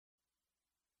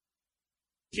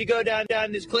You go down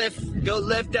this cliff, go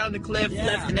left down the cliff,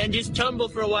 left, and then just tumble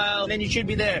for a while, and then you should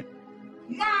be there.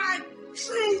 My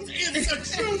truth is the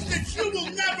truth that you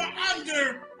will never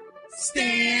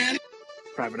understand.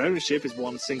 Private ownership is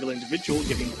one single individual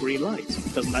giving green light.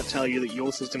 Doesn't that tell you that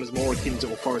your system is more akin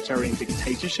to authoritarian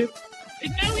dictatorship?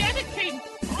 No, we haven't, King.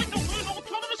 I thought we're an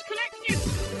autonomous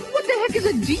collective. What the heck is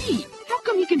a deed? How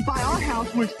come you can buy our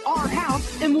house when it's our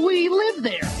house and we live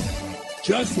there?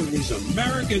 Just when these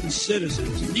American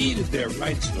citizens needed their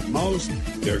rights the most,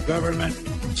 their government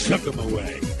took them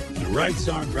away. And rights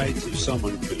aren't rights if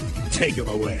someone could take them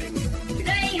away.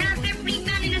 They have every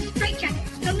man in a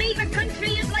straitjacket. To leave a country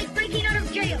is like breaking out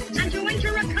of jail, and to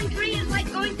enter a country is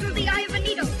like going through the eye of a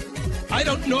needle. I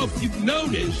don't know if you've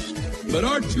noticed, but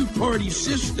our two-party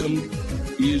system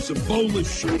is a bowl of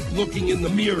shit looking in the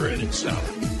mirror at itself.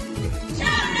 Shout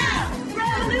out!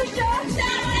 Revolution! Shout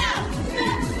out!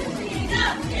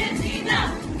 Enough is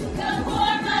enough! The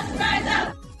war must rise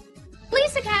up!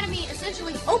 Police Academy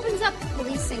essentially opens up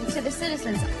policing to the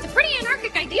citizens. It's a pretty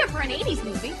anarchic idea for an 80s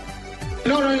movie.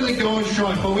 Not only go on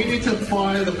strike, but we need to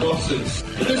fire the bosses.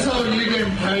 This whole you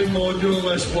getting paid more, doing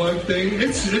less work thing,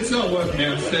 it's not working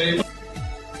out, Steve.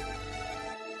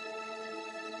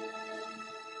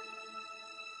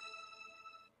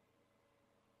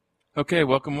 Okay,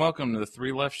 welcome to the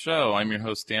Three Left Show. I'm your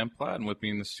host, Dan Platt, and with me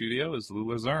in the studio is Lou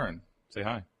Luzerne. Say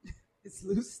hi. It's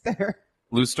Lou Stern.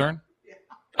 Lou Stern? Yeah.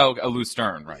 Oh, Lou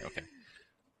Stern, right, okay.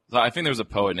 So I think there's a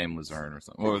poet named Luzerne or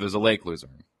something, or there's a Lake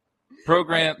Luzerne.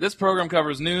 This program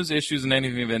covers news, issues, and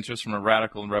anything of interest from a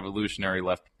radical and revolutionary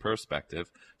left perspective.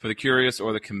 For the curious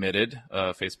or the committed,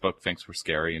 Facebook thinks we're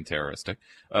scary and terroristic.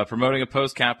 Promoting a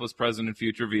post-capitalist present and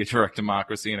future via direct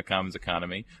democracy and a commons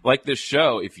economy. Like this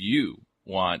show, if you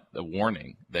want a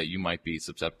warning that you might be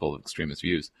susceptible of extremist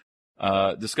views.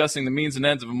 Discussing the means and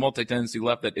ends of a multi-tendency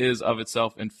left that is of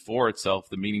itself and for itself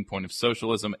the meeting point of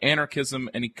socialism, anarchism,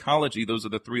 and ecology. Those are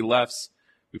the three lefts.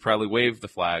 We proudly wave the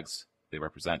flags they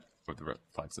represent, or the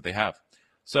flags that they have.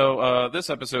 So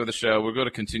this episode of the show, we're going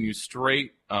to continue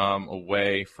straight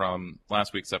away from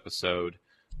last week's episode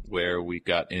where we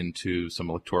got into some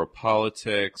electoral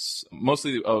politics,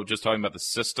 mostly just talking about the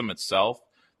system itself,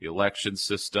 the election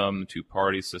system, the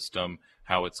two-party system,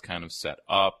 how it's kind of set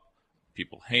up.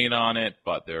 People hate on it,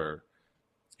 but they're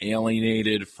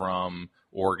alienated from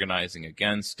organizing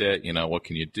against it. You know, what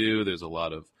can you do? There's a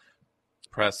lot of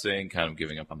pressing, kind of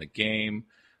giving up on the game.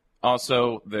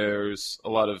 Also, there's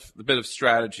a bit of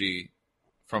strategy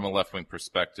from a left-wing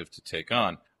perspective to take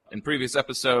on. In previous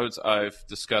episodes, I've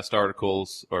discussed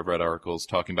articles, or read articles,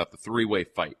 talking about the three-way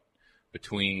fight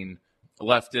between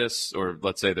leftists, or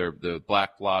let's say they're the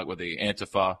black bloc, or the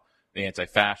Antifa, the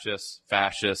anti-fascists,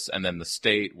 fascists, and then the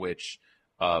state, which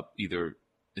either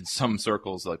in some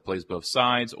circles like plays both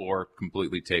sides or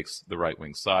completely takes the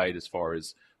right-wing side as far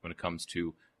as when it comes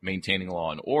to maintaining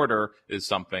law and order is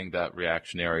something that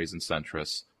reactionaries and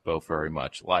centrists both very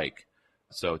much like.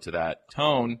 So to that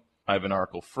tone, I have an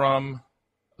article from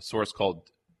a source called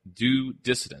Due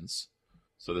Dissidence.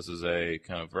 So this is a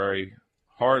kind of very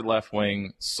hard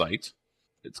left-wing site.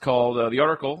 It's called, the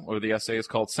article, or the essay is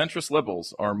called Centrist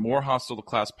Liberals Are More Hostile to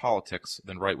Class Politics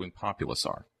Than Right-Wing Populists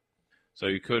Are. So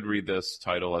you could read this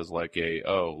title as like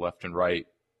left and right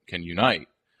can unite,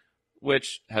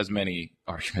 which has many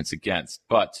arguments against,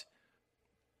 but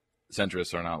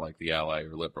centrists are not like the ally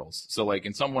or liberals. So like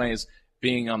in some ways,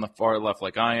 being on the far left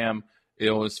like I am, it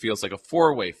always feels like a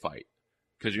four-way fight,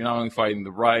 because you're not only fighting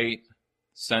the right,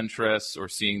 centrists, or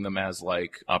seeing them as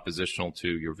like oppositional to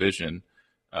your vision,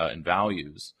 and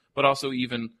values, but also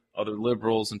even other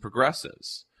liberals and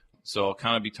progressives. So I'll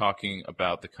kind of be talking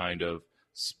about the kind of,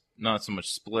 not so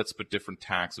much splits, but different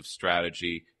tacks of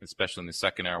strategy, especially in the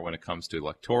second hour when it comes to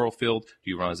electoral field.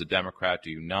 Do you run as a Democrat? Do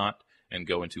you not? And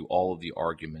go into all of the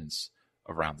arguments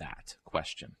around that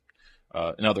question.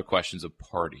 And other questions of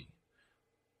party,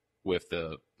 with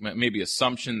the maybe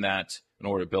assumption that in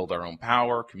order to build our own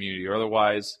power, community or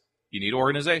otherwise, you need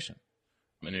organization.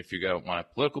 And if you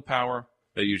want political power,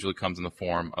 that usually comes in the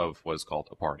form of what is called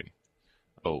a party.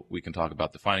 Oh, we can talk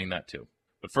about defining that too.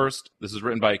 But first, this is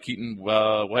written by Keaton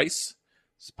Weiss.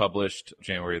 It's published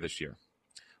January of this year.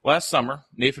 Last summer,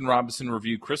 Nathan Robinson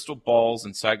reviewed Crystal Ball's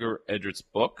and Sagar Edritt's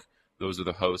book. Those are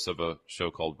the hosts of a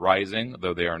show called Rising,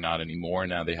 though they are not anymore.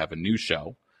 Now they have a new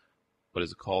show. What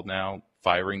is it called now?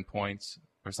 Firing Points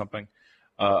or something?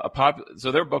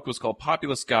 So their book was called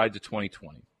Populist Guide to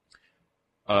 2020.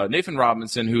 Nathan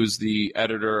Robinson, who's the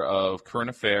editor of Current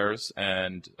Affairs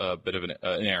and a bit of an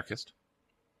anarchist,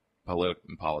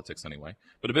 in politics anyway,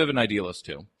 but a bit of an idealist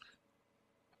too.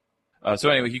 So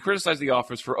anyway, he criticized the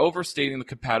authors for overstating the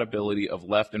compatibility of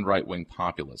left and right-wing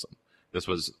populism. This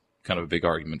was kind of a big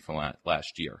argument from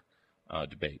last year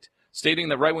debate, stating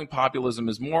that right-wing populism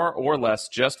is more or less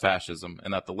just fascism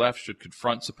and that the left should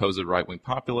confront supposed right-wing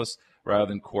populists rather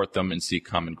than court them and seek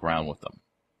common ground with them,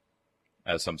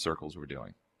 as some circles were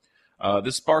doing.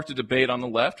 This sparked a debate on the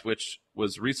left, which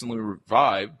was recently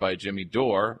revived by Jimmy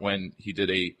Dore when he did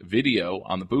a video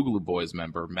on the Boogaloo Boys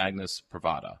member, Magnus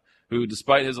Pravada, who,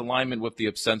 despite his alignment with the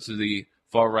ostensibly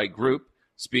far-right group,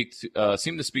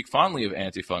 seemed to speak fondly of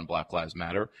Antifa and Black Lives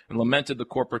Matter and lamented the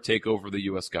corporate takeover of the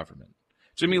U.S. government.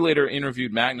 Jimmy later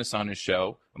interviewed Magnus on his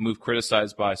show, a move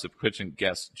criticized by subsequent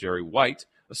guest Jerry White,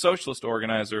 a socialist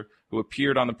organizer who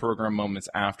appeared on the program moments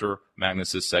after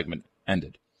Magnus's segment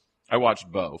ended. I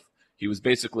watched both. He was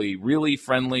basically really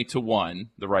friendly to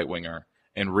one, the right-winger,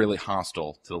 and really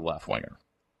hostile to the left-winger.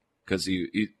 Because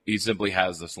he simply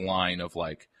has this line of,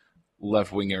 like,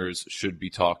 left-wingers should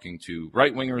be talking to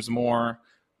right-wingers more,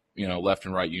 left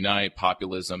and right unite,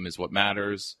 populism is what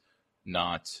matters,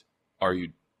 not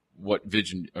what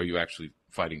vision are you actually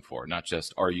fighting for, not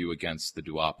just are you against the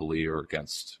duopoly or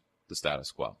against the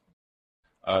status quo.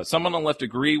 Some on the left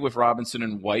agree with Robinson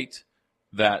and White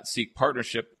that seek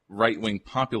partnership right-wing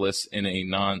populists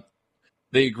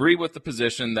they agree with the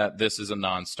position that this is a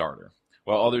non-starter,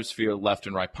 while others fear left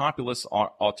and right populists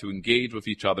ought to engage with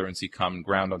each other and seek common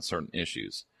ground on certain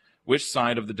issues. Which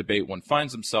side of the debate one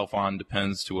finds himself on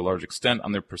depends to a large extent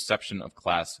on their perception of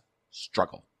class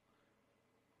struggle.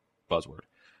 Buzzword.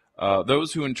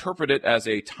 Those who interpret it as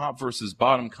a top versus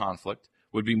bottom conflict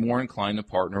would be more inclined to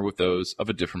partner with those of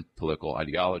a different political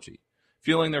ideology,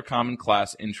 feeling their common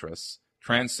class interests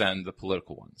transcend the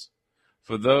political ones.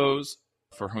 For those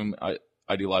for whom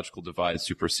ideological divides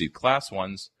supersede class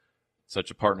ones,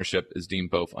 such a partnership is deemed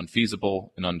both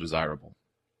unfeasible and undesirable.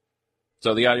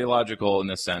 So the ideological, in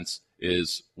this sense,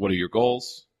 is what are your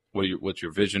goals? What's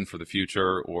your vision for the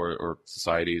future or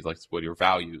society? Like, what are your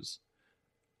values?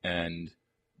 And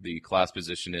the class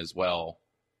position is, well,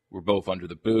 we're both under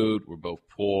the boot, we're both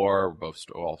poor, we're both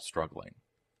all struggling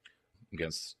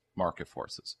against market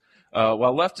forces.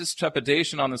 While leftist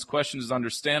trepidation on this question is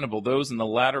understandable, those in the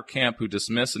latter camp who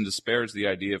dismiss and disparage the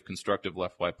idea of constructive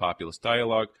left-right populist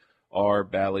dialogue are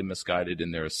badly misguided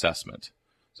in their assessment.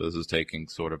 So this is taking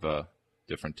sort of a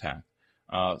different tack.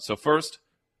 So first,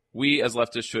 we as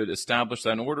leftists should establish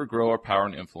that in order to grow our power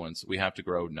and influence, we have to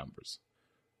grow numbers.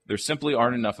 There simply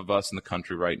aren't enough of us in the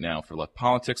country right now for left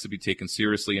politics to be taken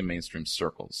seriously in mainstream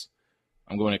circles.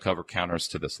 I'm going to cover counters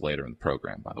to this later in the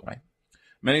program, by the way.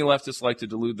 Many leftists like to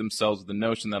delude themselves with the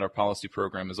notion that our policy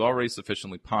program is already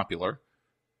sufficiently popular.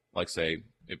 Like, say,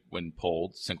 when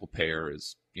polled, single payer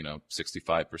is,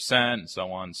 65%, and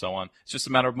so on and so on. It's just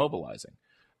a matter of mobilizing.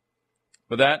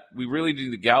 But that, we really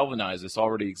need to galvanize this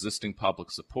already existing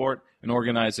public support and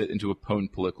organize it into a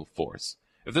potent political force.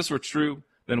 If this were true,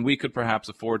 then we could perhaps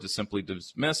afford to simply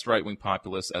dismiss right-wing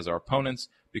populists as our opponents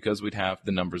because we'd have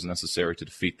the numbers necessary to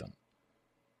defeat them.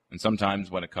 And sometimes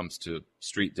when it comes to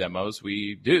street demos,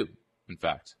 we do, in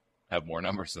fact, have more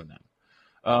numbers than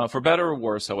them. For better or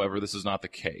worse, however, this is not the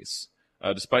case.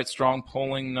 Despite strong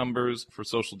polling numbers for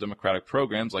social democratic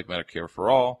programs like Medicare for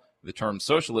All, the term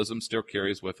socialism still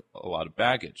carries with a lot of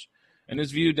baggage and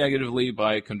is viewed negatively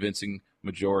by a convincing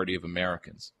majority of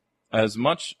Americans. As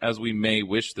much as we may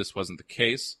wish this wasn't the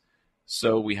case,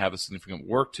 so we have a significant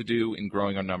work to do in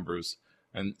growing our numbers.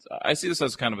 And I see this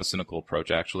as kind of a cynical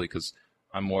approach, actually, because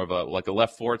I'm more of a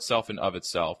left for itself and of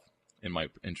itself in my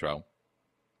intro,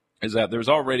 is that there's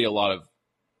already a lot of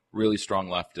really strong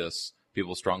leftists,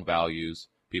 people with strong values,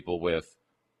 people with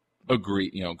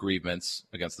agreements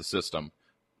against the system.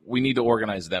 We need to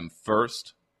organize them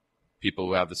first, people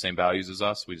who have the same values as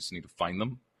us. We just need to find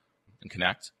them and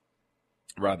connect,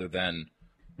 rather than,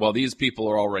 well, these people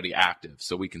are already active,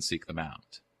 so we can seek them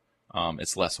out.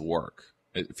 It's less work.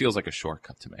 It feels like a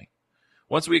shortcut to me.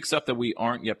 Once we accept that we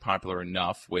aren't yet popular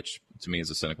enough, which to me is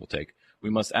a cynical take, we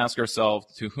must ask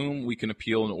ourselves to whom we can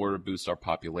appeal in order to boost our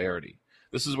popularity.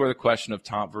 This is where the question of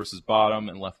top versus bottom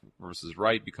and left versus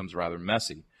right becomes rather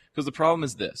messy. Because the problem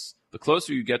is this: the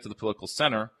closer you get to the political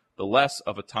center, the less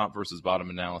of a top versus bottom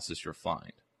analysis you'll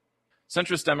find.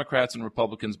 Centrist Democrats and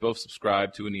Republicans both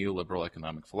subscribe to a neoliberal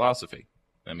economic philosophy.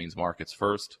 That means markets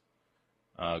first,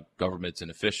 government's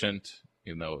inefficient,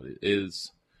 even though it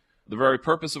is. The very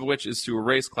purpose of which is to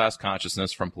erase class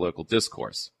consciousness from political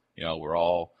discourse. We're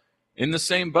all in the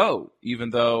same boat,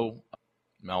 even though,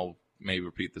 I'll maybe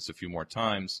repeat this a few more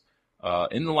times,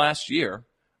 in the last year,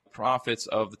 profits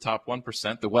of the top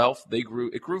 1%, the wealth, it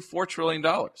grew $4 trillion.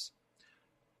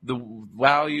 The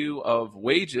value of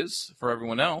wages for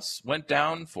everyone else went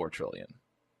down $4 trillion.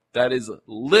 That is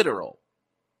literal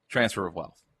transfer of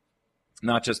wealth.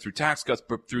 not just through tax cuts,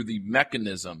 but through the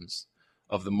mechanisms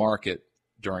of the market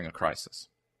during a crisis.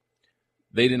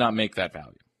 They did not make that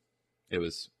value. It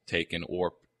was taken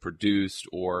or produced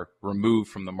or removed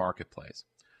from the marketplace,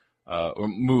 or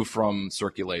moved from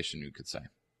circulation, you could say.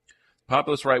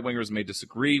 Populist right-wingers may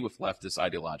disagree with leftists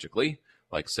ideologically,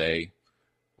 like, say,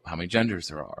 how many genders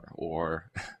there are,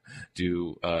 or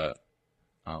do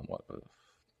what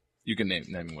you can name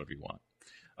whatever you want.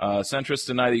 Centrists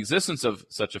deny the existence of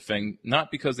such a thing,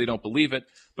 not because they don't believe it,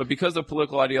 but because the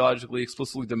political ideologically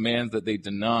explicitly demands that they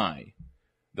deny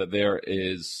that there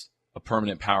is a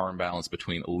permanent power imbalance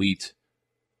between elite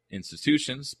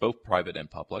institutions, both private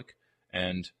and public,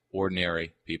 and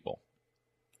ordinary people.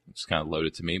 It's kind of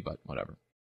loaded to me, but whatever.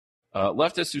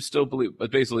 Leftists who still believe,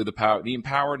 basically the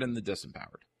empowered and the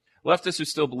disempowered. Leftists who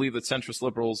still believe that centrist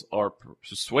liberals are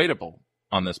persuadable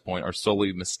on this point are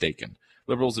solely mistaken.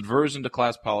 Liberals' aversion to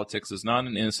class politics is not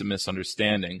an innocent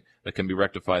misunderstanding that can be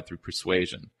rectified through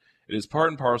persuasion. It is part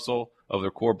and parcel of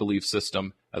their core belief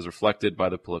system as reflected by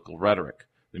the political rhetoric,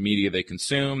 the media they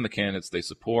consume, the candidates they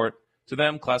support. To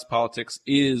them, class politics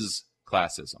is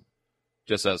classism.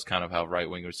 Just as kind of how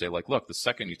right-wingers say, like, look, the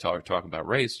second you start talking about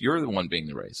race, you're the one being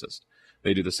the racist.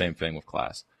 They do the same thing with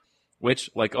class, which,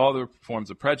 like all other forms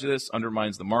of prejudice,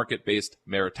 undermines the market-based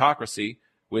meritocracy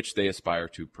which they aspire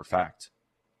to perfect.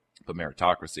 But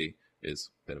meritocracy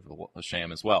is a bit of a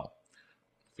sham as well.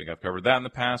 I think I've covered that in the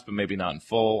past, but maybe not in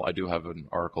full. I do have an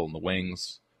article in the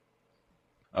wings.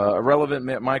 A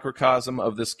relevant microcosm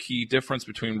of this key difference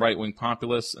between right-wing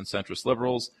populists and centrist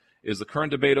liberals is the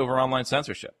current debate over online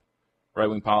censorship.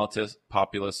 Right-wing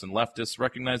populists and leftists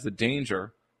recognize the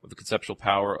danger of the conceptual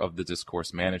power of the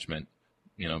discourse management,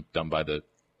 done by the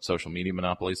social media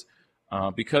monopolies,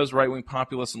 because right-wing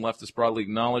populists and leftists broadly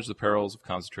acknowledge the perils of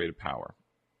concentrated power.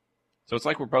 So it's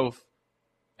like we're both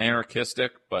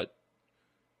anarchistic, but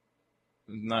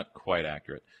not quite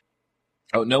accurate.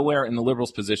 Nowhere in the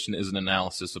liberals' position is an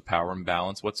analysis of power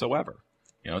imbalance whatsoever.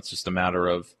 It's just a matter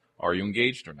of, are you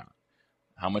engaged or not?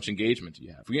 How much engagement do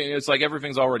you have? It's like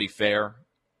everything's already fair,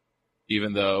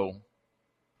 even though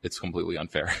it's completely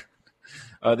unfair.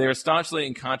 They are staunchly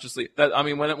and consciously,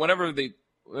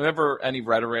 whenever any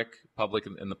rhetoric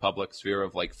in the public sphere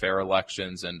of like fair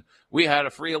elections and we had a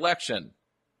free election,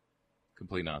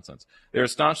 complete nonsense. They are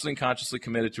staunchly and consciously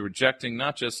committed to rejecting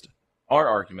not just our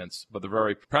arguments, but the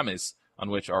very premise on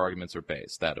which our arguments are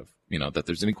based, that of, that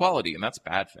there's inequality, and that's a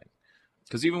bad thing.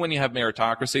 Because even when you have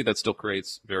meritocracy, that still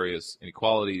creates various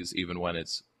inequalities, even when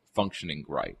it's functioning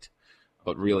right.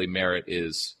 But really, merit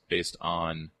is based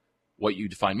on what you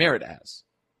define merit as.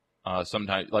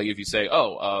 Sometimes, like if you say,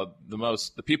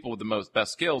 the people with the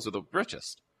best skills are the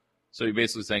richest. So you're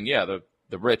basically saying,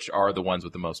 the rich are the ones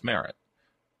with the most merit.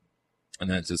 And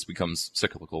then it just becomes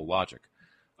cyclical logic.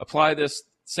 Apply this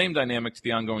same dynamic to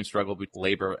the ongoing struggle between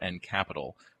labor and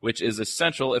capital, which is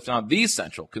essential, if not the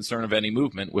essential, concern of any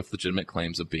movement with legitimate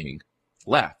claims of being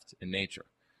left in nature.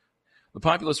 The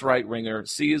populist right-winger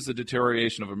sees the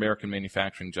deterioration of American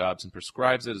manufacturing jobs and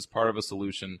prescribes it as part of a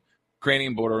solution,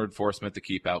 creating border enforcement to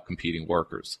keep out competing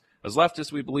workers. As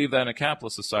leftists, we believe that in a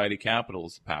capitalist society, capital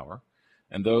is power,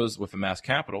 and those with amassed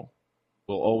capital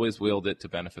will always wield it to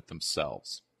benefit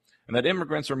themselves, and that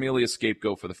immigrants are merely a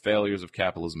scapegoat for the failures of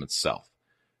capitalism itself.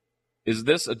 Is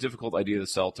this a difficult idea to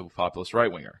sell to a populist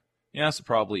right-winger? Yes, it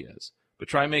probably is. But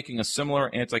try making a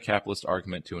similar anti-capitalist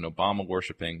argument to an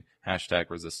Obama-worshipping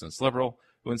 #resistance liberal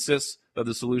who insists that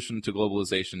the solution to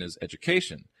globalization is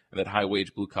education, and that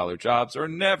high-wage blue-collar jobs are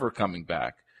never coming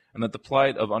back, and that the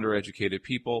plight of undereducated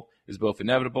people is both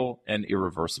inevitable and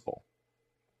irreversible.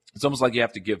 It's almost like you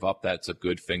have to give up that it's a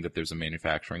good thing that there's a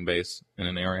manufacturing base in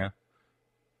an area,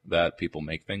 that people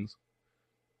make things.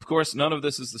 Of course, none of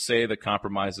this is to say that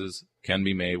compromises can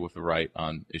be made with the right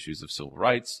on issues of civil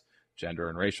rights, gender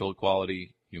and racial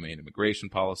equality, humane immigration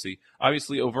policy.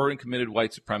 Obviously, overt and committed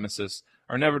white supremacists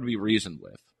are never to be reasoned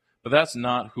with, but that's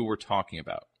not who we're talking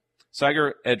about.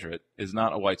 Sagar Edrit is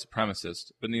not a white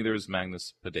supremacist, but neither is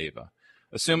Magnus Padeva,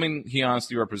 assuming he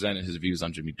honestly represented his views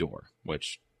on Jimmy Dore,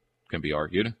 which can be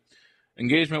argued.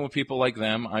 Engagement with people like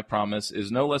them, I promise,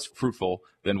 is no less fruitful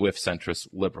than with centrist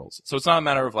liberals. So it's not a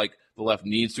matter of like the left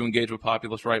needs to engage with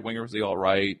populist right-wingers, the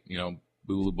alt-right,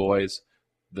 Boogaloo boys,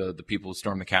 the people who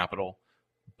storm the Capitol,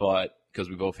 but because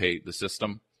we both hate the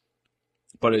system.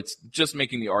 But it's just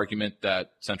making the argument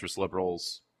that centrist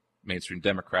liberals, mainstream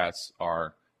Democrats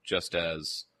are just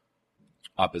as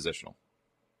oppositional.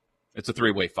 It's a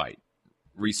three-way fight.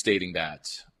 Restating that.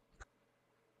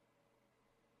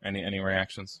 Any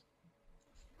reactions?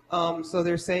 So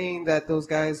they're saying that those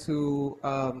guys who,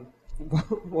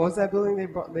 what was that building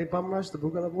they bum rushed, the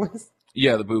Boogaloo Boys?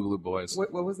 Yeah, the Boogaloo Boys.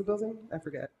 What was the bill's name? I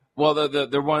forget. Well,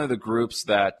 they're one of the groups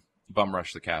that bum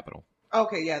rush the Capitol.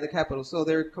 Okay, yeah, the Capitol. So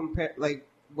they're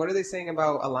what are they saying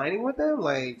about aligning with them?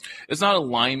 Like, it's not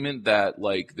alignment that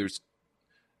like there's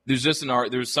just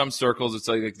there's some circles. It's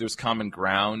like there's common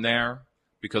ground there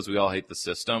because we all hate the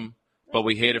system, but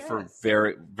we hate it for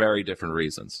very, very different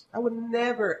reasons. I would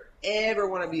never, ever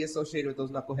want to be associated with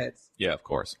those knuckleheads. Yeah, of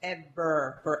course.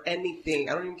 Ever. For anything.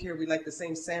 I don't even care if we like the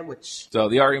same sandwich. So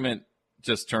the argument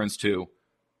just turns to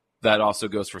that also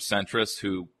goes for centrists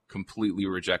who completely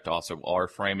reject also our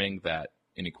framing that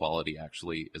inequality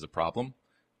actually is a problem,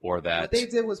 or that what they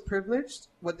did was privileged.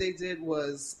 What they did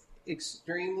was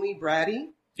extremely bratty.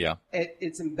 Yeah.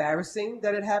 It's embarrassing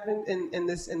that it happened in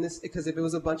this because if it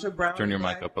was a bunch of brown, turn your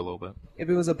mic up a little bit. If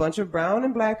it was a bunch of brown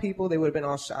and black people, they would have been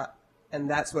all shot, and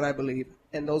that's what I believe.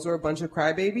 And those were a bunch of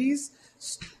crybabies,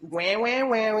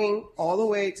 wham all the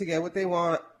way to get what they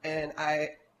want. And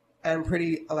I'm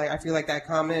pretty I feel like that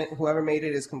comment, whoever made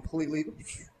it, is completely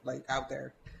out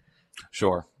there.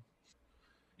 Sure.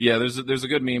 Yeah, there's a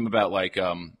good meme about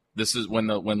this is when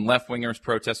left wingers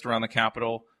protest around the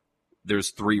Capitol.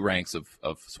 There's 3 ranks of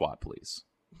SWAT police.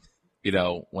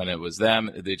 When it was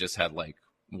them, they just had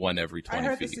one every 20 feet. I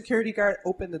heard the security guard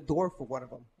opened the door for one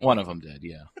of them. One of them did,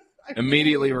 yeah.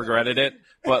 Immediately regretted it.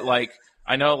 But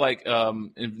I know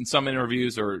in some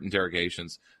interviews or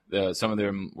interrogations, some of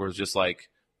them were just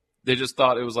they just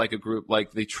thought it was like a group,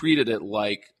 they treated it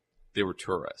like they were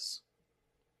tourists.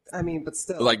 I mean, but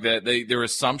still. Their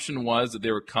assumption was that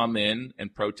they would come in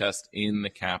and protest in the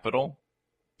Capitol,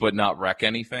 but not wreck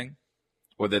anything.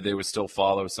 Or that they would still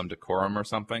follow some decorum or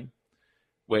something,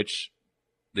 which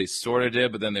they sort of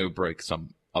did, but then they would break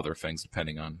some other things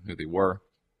depending on who they were.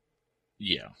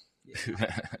 Yeah.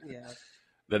 Yeah.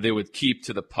 That they would keep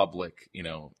to the public,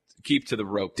 keep to the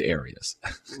roped areas.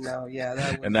 No, yeah.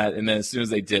 That was... and then as soon as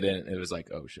they didn't, it was like,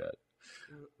 oh, shit.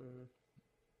 Mm-mm.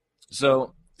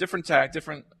 So, different tack,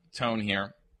 different tone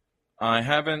here. I'm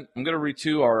going to read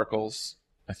 2 articles.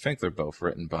 I think they're both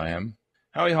written by him.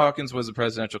 Howie Hawkins was the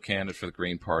presidential candidate for the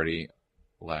Green Party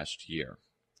last year.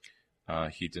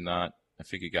 He did not, I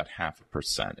think he got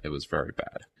 0.5%. It was very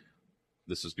bad.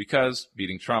 This was because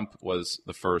beating Trump was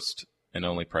the first and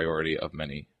only priority of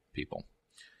many people.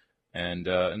 And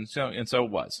so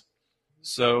it was.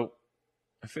 So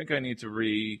I think I need to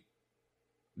read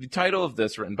the title of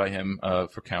this, written by him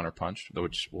for Counterpunch,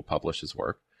 which will publish his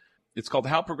work. It's called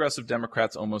How Progressive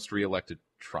Democrats Almost Reelected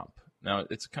Trump. Now,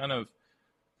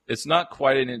 it's not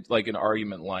quite an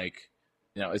argument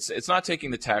it's not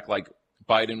taking the tack like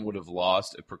Biden would have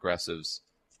lost if progressives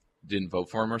didn't vote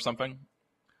for him or something.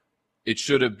 It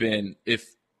should have been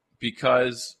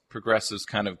because progressives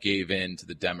kind of gave in to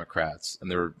the Democrats and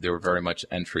they were very much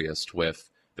entryist with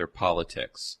their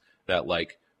politics that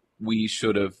we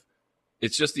should have.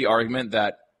 It's just the argument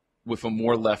that with a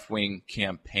more left-wing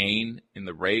campaign in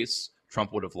the race,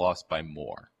 Trump would have lost by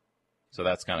more. So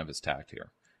that's kind of his tact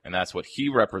here. And that's what he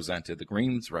represented, the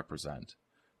Greens represent,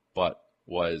 but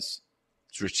was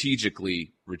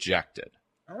strategically rejected.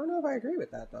 I don't know if I agree with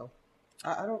that, though.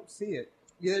 I don't see it.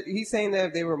 He's saying that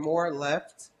if they were more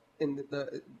left,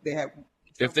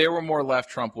 if they were more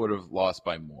left, Trump would have lost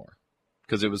by more,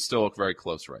 because it was still a very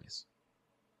close race.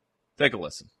 Take a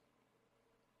listen.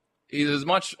 He's as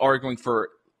much arguing for,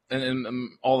 and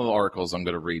all the articles I'm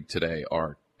going to read today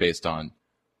are based on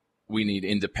we need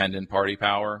independent party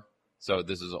power. So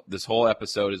this whole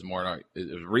episode is more a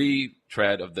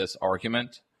retread of this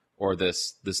argument or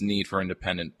this need for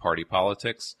independent party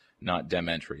politics, not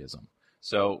dementryism.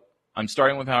 So I'm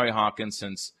starting with Howie Hawkins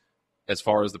since, as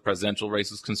far as the presidential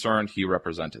race is concerned, he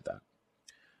represented that.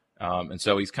 And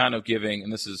so he's kind of giving,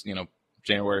 and this is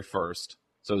January 1st,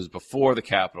 so it was before the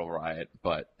Capitol riot,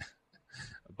 but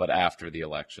after the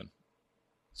election.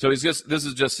 So this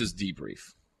is just his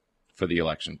debrief for the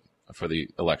election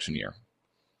year.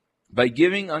 By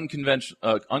giving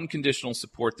unconditional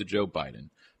support to Joe Biden,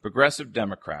 progressive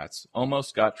Democrats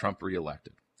almost got Trump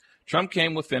reelected. Trump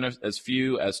came within as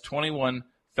few as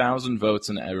 21,000 votes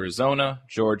in Arizona,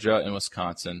 Georgia, and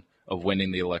Wisconsin of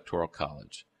winning the Electoral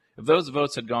College. If those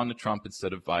votes had gone to Trump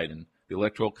instead of Biden, the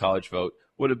Electoral College vote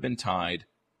would have been tied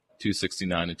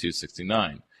 269 and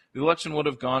 269. The election would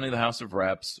have gone to the House of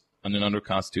Reps on an under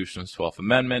Constitution's 12th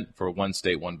Amendment for a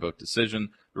one-state, one-vote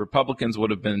decision. The Republicans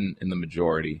would have been in the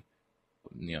majority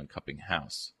in the uncupping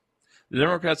House. The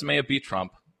Democrats may have beat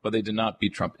Trump, but they did not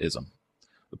beat Trumpism.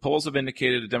 The polls have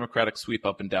indicated a Democratic sweep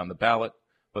up and down the ballot,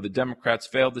 but the Democrats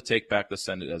failed to take back the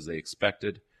Senate as they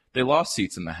expected. They lost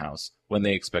seats in the House when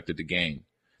they expected to gain.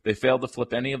 They failed to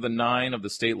flip any of the 9 of the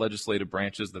state legislative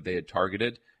branches that they had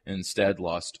targeted and instead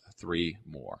lost 3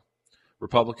 more.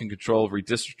 Republican control of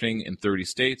redistricting in 30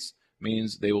 states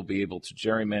means they will be able to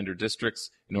gerrymander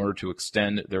districts in order to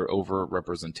extend their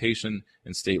overrepresentation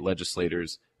in state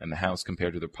legislators and the House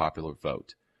compared to their popular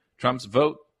vote. Trump's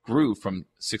vote grew from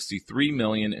 63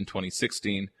 million in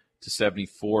 2016 to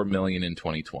 74 million in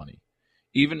 2020.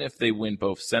 Even if they win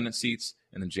both Senate seats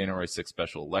in the January 6th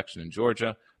special election in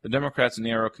Georgia, the Democrats'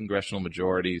 narrow congressional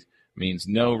majority means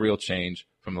no real change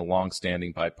from the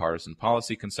long-standing bipartisan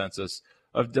policy consensus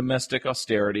of domestic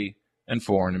austerity and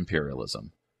foreign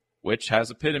imperialism, which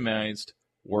has epitomized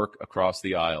work across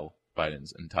the aisle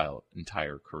Biden's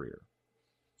entire career.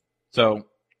 So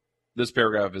this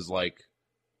paragraph is like,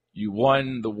 you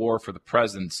won the war for the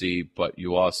presidency, but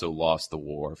you also lost the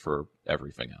war for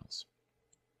everything else.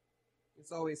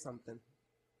 It's always something.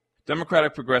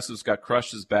 Democratic progressives got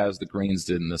crushed as bad as the Greens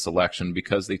did in this election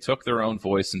because they took their own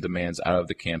voice and demands out of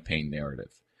the campaign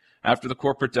narrative. After the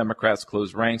corporate Democrats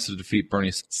closed ranks to defeat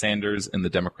Bernie Sanders in the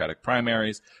Democratic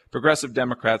primaries, progressive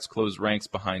Democrats closed ranks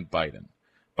behind Biden.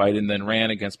 Biden then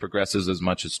ran against progressives as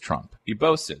much as Trump. He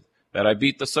boasted that I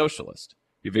beat the socialist.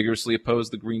 He vigorously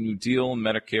opposed the Green New Deal and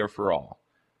Medicare for all.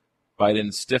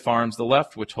 Biden stiff arms the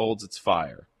left, which holds its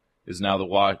fire, is now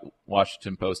the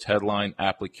Washington Post headline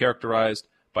aptly characterized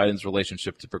Biden's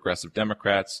relationship to progressive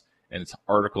Democrats in its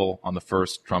article on the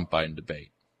first Trump-Biden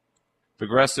debate.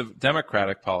 Progressive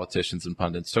Democratic politicians and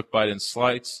pundits took Biden's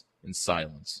slights in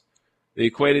silence. They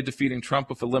equated defeating Trump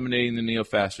with eliminating the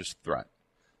neo-fascist threat.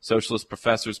 Socialist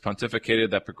professors pontificated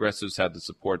that progressives had to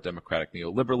support democratic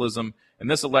neoliberalism in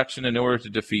this election in order to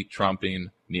defeat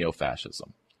Trumpian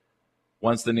neo-fascism.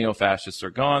 Once the neo-fascists are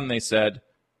gone, they said,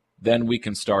 then we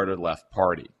can start a left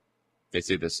party. They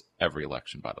say this every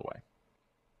election, by the way.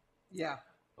 Yeah.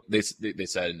 They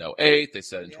said in 2008, they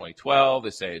said in 2012, they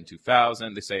say it in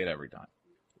 2000, they say it every time.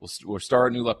 We'll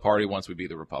start a new left party once we beat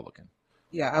the Republican.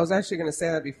 Yeah, I was actually going to say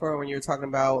that before when you were talking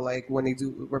about like when they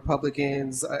do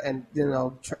Republicans and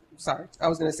I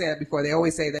was going to say that before. They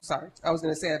always say that. I was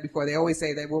going to say that before. They always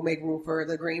say that we'll make room for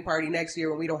the Green Party next year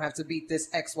when we don't have to beat this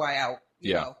XY out.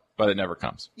 You know? But it never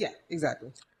comes. Yeah,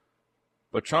 exactly.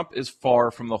 But Trump is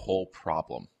far from the whole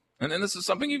problem. And this is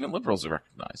something even liberals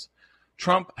recognize.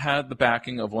 Trump had the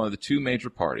backing of one of the two major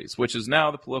parties, which is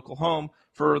now the political home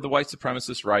for the white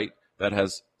supremacist right that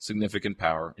has significant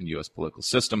power in U.S. political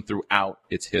system throughout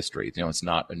its history. It's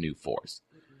not a new force.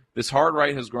 This hard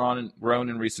right has grown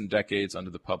in recent decades under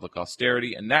the public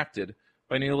austerity enacted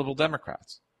by neoliberal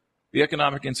Democrats. The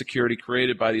economic insecurity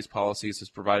created by these policies has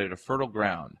provided a fertile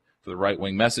ground for the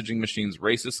right-wing messaging machine's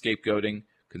racist scapegoating,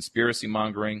 conspiracy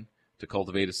mongering, to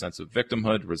cultivate a sense of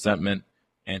victimhood, resentment,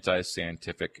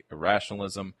 anti-scientific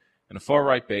irrationalism, and a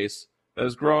far-right base that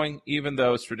is growing even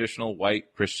though its traditional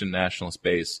white Christian nationalist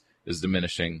base is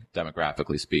diminishing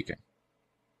demographically speaking.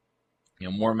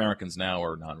 More Americans now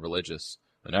are non-religious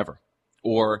than ever.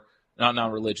 Or not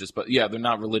non-religious, but they're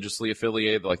not religiously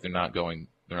affiliated, like they're not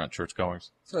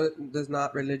churchgoers. So does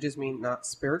not religious mean not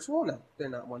spiritual? No, they're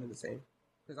not one and the same.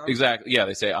 Exactly. Yeah,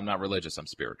 they say I'm not religious, I'm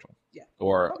spiritual. Yeah.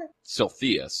 Or still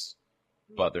theists,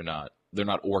 but they're not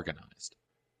organized.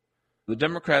 The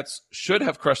Democrats should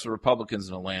have crushed the Republicans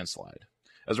in a landslide.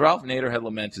 As Ralph Nader had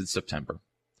lamented in September,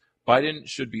 Biden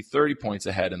should be 30 points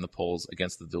ahead in the polls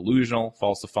against the delusional,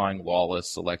 falsifying,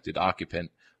 lawless, selected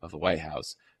occupant of the White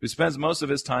House, who spends most of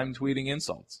his time tweeting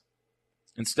insults.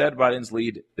 Instead, Biden's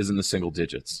lead is in the single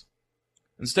digits.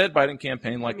 Instead, Biden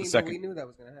campaigned like the second... We knew that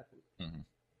was going to happen. Mm-hmm.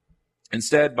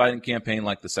 Instead, Biden campaigned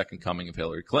like the second coming of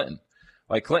Hillary Clinton.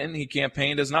 Like Clinton, he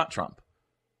campaigned as not Trump,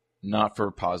 not for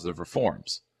positive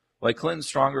reforms. Like Clinton's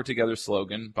Stronger Together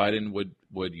slogan, Biden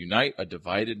would unite a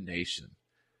divided nation.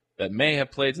 That may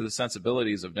have played to the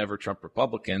sensibilities of never-Trump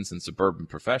Republicans and suburban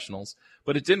professionals,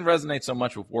 but it didn't resonate so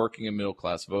much with working and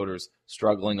middle-class voters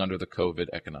struggling under the COVID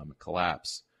economic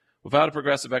collapse. Without a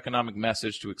progressive economic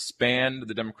message to expand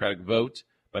the Democratic vote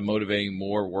by motivating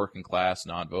more working-class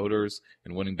non-voters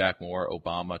and winning back more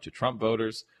Obama to Trump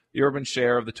voters, the urban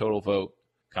share of the total vote,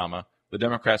 the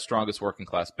Democrats' strongest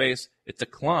working-class base, it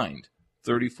declined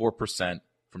 34%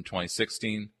 from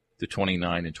 2016 to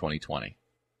 29% in 2020.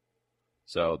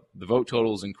 So the vote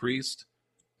totals increased,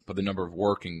 but the number of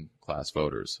working class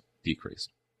voters decreased,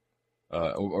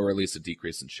 or at least a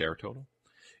decrease in share total.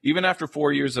 Even after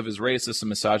 4 years of his racist and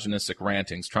misogynistic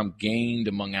rantings, Trump gained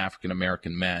among African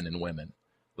American men and women,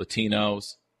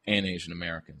 Latinos, and Asian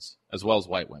Americans, as well as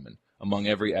white women, among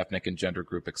every ethnic and gender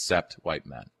group except white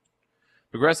men.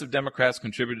 Progressive Democrats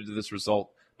contributed to this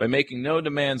result by making no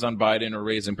demands on Biden or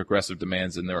raising progressive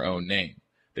demands in their own name.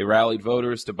 They rallied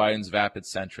voters to Biden's vapid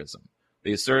centrism.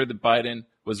 They asserted that Biden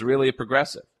was really a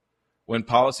progressive. When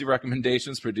policy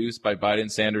recommendations produced by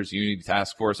Biden-Sanders Unity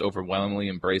Task Force overwhelmingly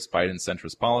embraced Biden's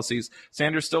centrist policies,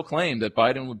 Sanders still claimed that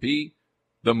Biden would be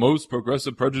the most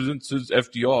progressive president since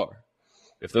FDR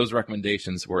if those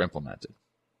recommendations were implemented.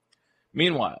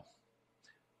 Meanwhile,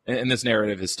 and this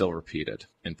narrative is still repeated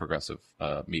in progressive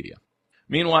media.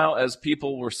 Meanwhile, as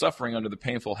people were suffering under the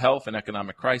painful health and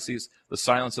economic crises, the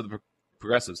silence of the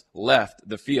progressives left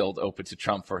the field open to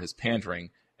Trump for his pandering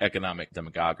economic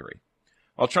demagoguery.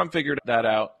 While Trump figured that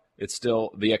out, it's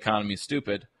still the economy is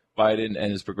stupid. Biden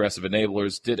and his progressive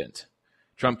enablers didn't.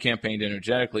 Trump campaigned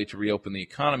energetically to reopen the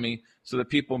economy so that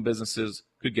people and businesses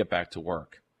could get back to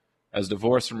work. As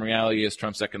divorced from reality as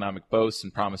Trump's economic boasts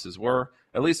and promises were,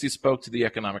 at least he spoke to the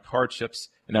economic hardships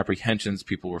and apprehensions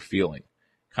people were feeling.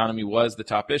 Economy was the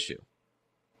top issue.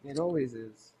 It always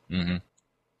is. Mm-hmm.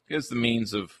 It's the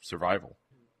means of survival.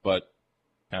 But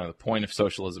kind of the point of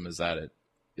socialism is that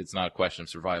it's not a question of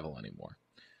survival anymore.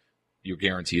 You're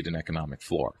guaranteed an economic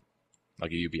floor,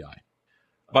 like a UBI.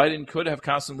 Biden could have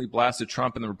constantly blasted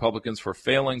Trump and the Republicans for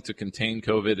failing to contain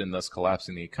COVID and thus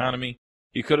collapsing the economy.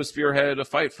 He could have spearheaded a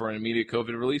fight for an immediate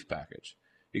COVID relief package.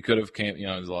 He could have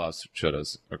there's a lot of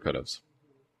shouldas or couldas.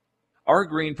 Our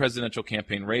Green presidential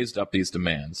campaign raised up these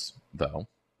demands, though,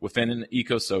 within an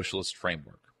eco-socialist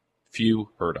framework. Few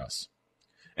heard us.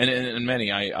 And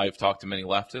many, I've talked to many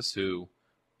leftists who,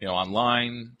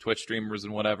 online, Twitch streamers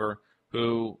and whatever,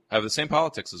 who have the same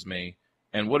politics as me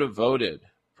and would have voted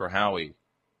for Howie,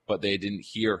 but they didn't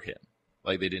hear him.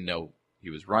 Like, they didn't know he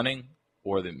was running,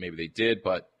 or that maybe they did,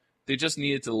 but they just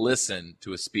needed to listen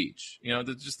to a speech,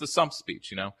 just the stump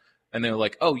speech, and they were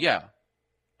like, oh, yeah,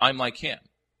 I'm like him.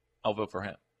 I'll vote for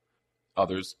him.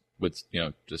 Others would,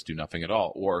 just do nothing at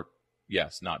all. Or,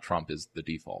 yes, not Trump is the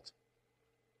default.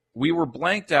 We were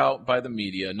blanked out by the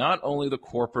media, not only the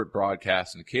corporate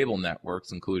broadcast and cable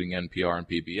networks, including NPR and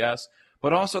PBS,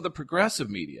 but also the progressive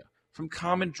media, from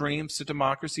Common Dreams to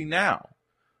Democracy Now!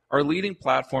 Our leading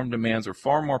platform demands are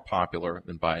far more popular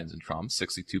than Biden's and Trump's.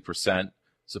 62%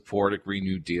 support a Green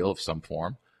New Deal of some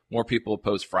form. More people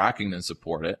oppose fracking than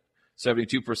support it.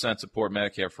 72% support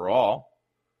Medicare for all.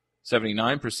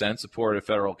 79% support a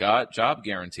federal job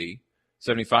guarantee.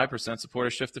 75% support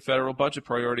a shift to federal budget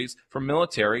priorities from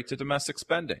military to domestic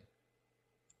spending.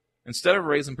 Instead of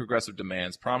raising progressive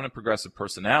demands, prominent progressive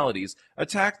personalities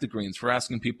attacked the Greens for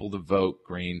asking people to vote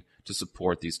Green to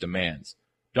support these demands.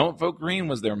 Don't vote Green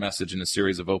was their message in a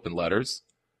series of open letters,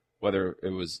 whether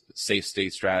it was safe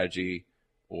state strategy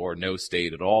or no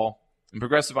state at all. In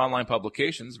progressive online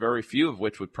publications, very few of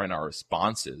which would print our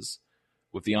responses,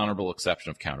 with the honorable exception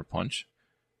of Counterpunch.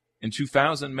 In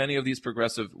 2000, many of these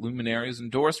progressive luminaries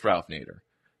endorsed Ralph Nader.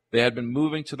 They had been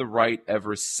moving to the right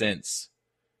ever since.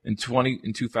 In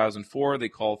 2004, they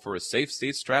called for a safe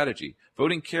state strategy,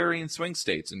 voting carry in swing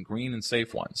states and green and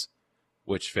safe ones,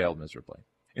 which failed miserably.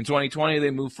 In 2020,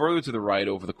 they moved further to the right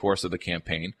over the course of the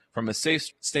campaign, from a safe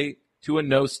state to a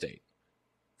no state,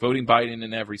 voting Biden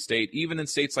in every state, even in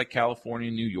states like California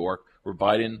and New York, where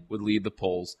Biden would lead the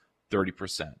polls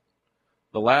 30%.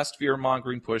 The last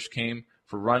fear-mongering push came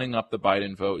for running up the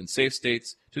Biden vote in safe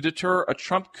states to deter a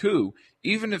Trump coup,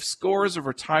 even if scores of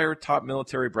retired top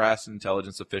military brass and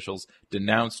intelligence officials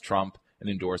denounced Trump and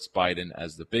endorsed Biden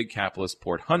as the big capitalist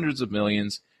poured hundreds of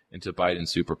millions into Biden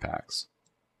super PACs,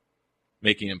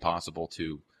 making it impossible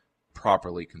to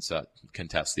properly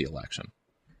contest the election,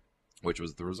 which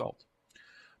was the result.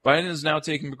 Biden is now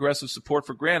taking progressive support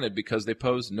for granted because they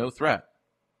pose no threat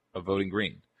of voting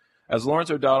Green. As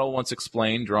Lawrence O'Donnell once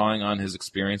explained, drawing on his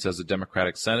experience as a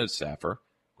Democratic Senate staffer,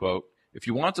 quote, if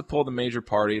you want to pull the major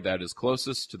party that is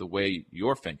closest to the way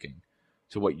you're thinking,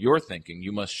 to what you're thinking,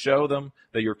 you must show them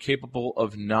that you're capable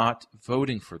of not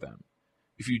voting for them.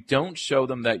 If you don't show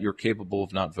them that you're capable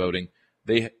of not voting,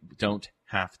 they don't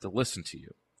have to listen to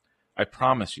you. I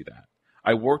promise you that.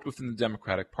 I worked within the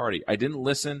Democratic Party. I didn't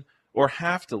listen or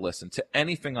have to listen to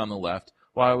anything on the left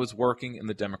while I was working in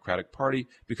the Democratic Party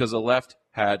because the left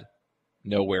had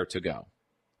nowhere to go.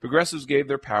 Progressives gave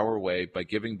their power away by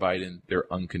giving Biden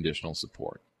their unconditional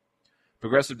support.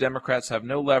 Progressive Democrats have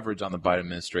no leverage on the Biden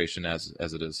administration as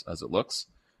it looks.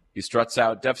 He struts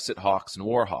out deficit hawks and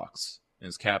war hawks in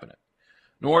his cabinet.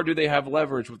 Nor do they have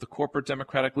leverage with the corporate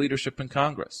Democratic leadership in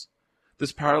Congress.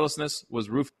 This powerlessness was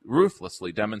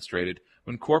ruthlessly demonstrated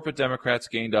when corporate Democrats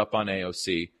gained up on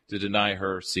AOC to deny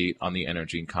her seat on the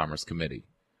Energy and Commerce Committee,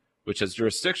 which has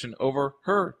jurisdiction over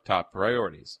her top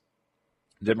priorities.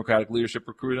 Democratic leadership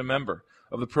recruited a member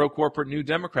of the pro-corporate New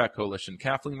Democrat coalition,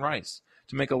 Kathleen Rice,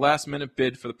 to make a last-minute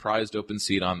bid for the prized open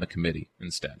seat on the committee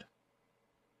instead.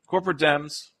 Corporate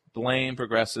Dems blame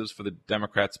progressives for the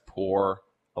Democrats' poor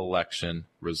election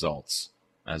results,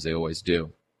 as they always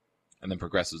do. and then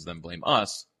progressives then blame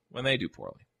us when they do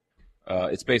poorly.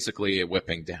 It's basically a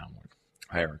whipping downward.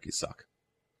 Hierarchies suck.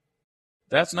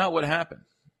 That's not what happened.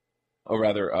 Or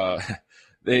rather,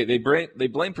 they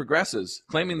blame progressives,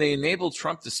 claiming they enabled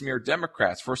Trump to smear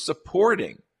Democrats for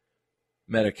supporting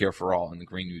Medicare for All and the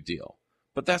Green New Deal.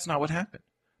 But that's not what happened.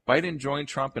 Biden joined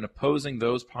Trump in opposing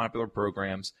those popular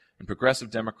programs, and progressive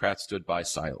Democrats stood by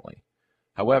silently.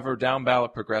 However,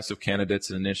 down-ballot progressive candidates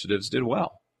and initiatives did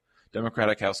well.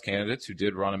 Democratic House candidates who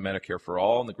did run on Medicare for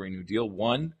All and the Green New Deal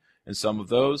won, and some of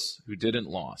those who didn't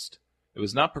lost. It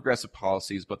was not progressive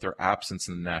policies, but their absence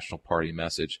in the national party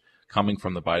message coming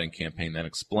from the Biden campaign that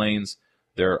explains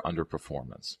their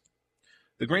underperformance.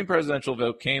 The Green presidential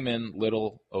vote came in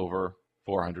little over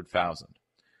 400,000.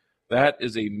 That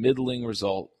is a middling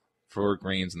result for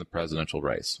Greens in the presidential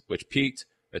race, which peaked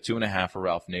at 2.5% for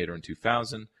Ralph Nader in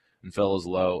 2000 and fell as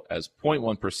low as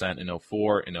 0.1% in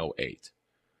 04 and 08.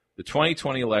 The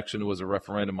 2020 election was a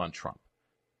referendum on Trump.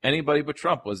 Anybody but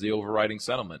Trump was the overriding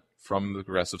sentiment from the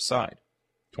progressive side.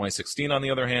 2016, on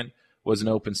the other hand, was an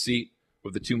open seat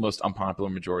with the two most unpopular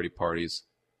majority parties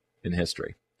in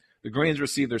history. The Greens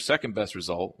received their second best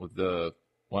result with the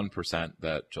 1%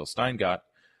 that Jill Stein got.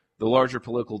 The larger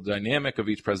political dynamic of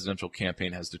each presidential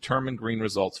campaign has determined Green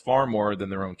results far more than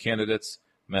their own candidates,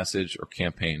 message, or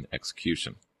campaign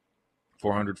execution.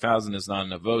 400,000 is not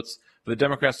enough votes for the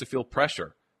Democrats to feel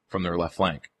pressure from their left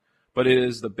flank, but it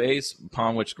is the base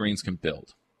upon which Greens can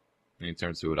build. And he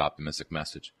turns to an optimistic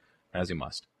message, as he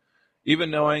must.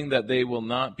 Even knowing that they will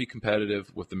not be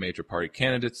competitive with the major party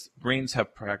candidates, Greens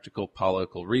have practical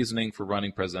political reasoning for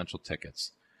running presidential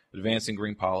tickets, advancing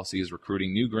Green policies,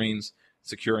 recruiting new Greens,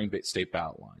 securing state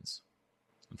ballot lines.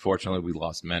 Unfortunately, we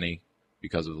lost many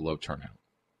because of the low turnout.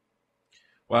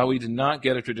 While we did not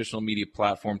get a traditional media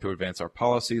platform to advance our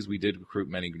policies, we did recruit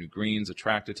many new Greens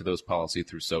attracted to those policies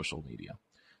through social media,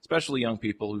 especially young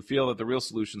people who feel that the real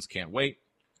solutions can't wait.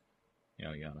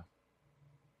 Yada, yada.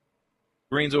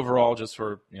 Greens overall, just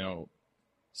for,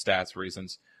 stats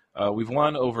reasons, we've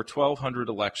won over 1,200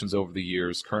 elections over the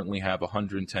years, currently have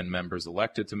 110 members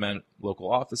elected to local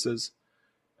offices.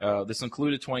 This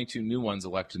included 22 new ones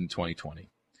elected in 2020.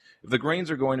 If the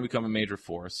Greens are going to become a major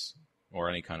force, or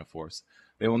any kind of force,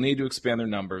 they will need to expand their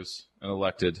numbers in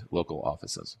elected local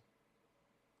offices.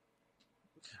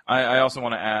 I also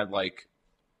want to add,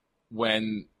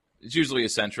 when it's usually a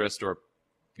centrist or,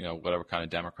 whatever kind of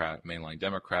Democrat, mainline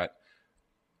Democrat,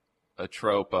 a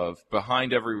trope of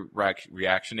behind every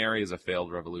reactionary is a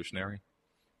failed revolutionary.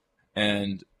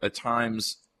 And at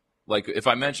times, if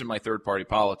I mention my third-party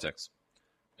politics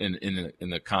in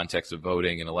the context of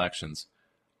voting and elections,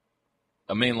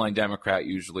 a mainline Democrat,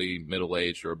 usually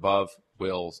middle-aged or above,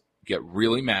 will get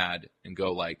really mad and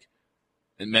go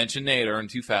and mention Nader in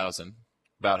 2000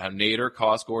 about how Nader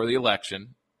cost Gore the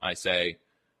election. I say,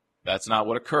 that's not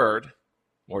what occurred.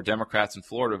 More Democrats in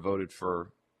Florida voted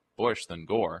for Bush than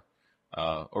Gore.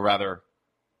 Or rather,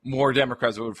 more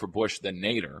Democrats voted for Bush than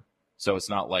Nader. So it's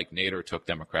not like Nader took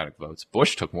Democratic votes.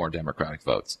 Bush took more Democratic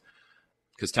votes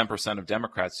because 10% of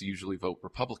Democrats usually vote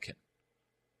Republican.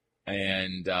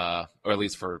 And, or at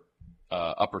least for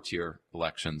upper tier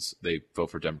elections, they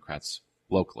vote for Democrats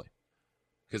locally.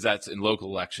 Because that's in local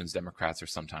elections, Democrats are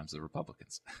sometimes the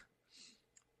Republicans.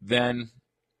 Then,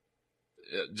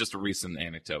 just a recent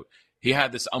anecdote. He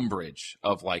had this umbrage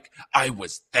of I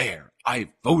was there. I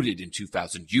voted in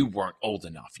 2000. You weren't old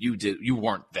enough. You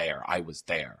weren't there. I was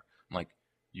there. I'm like,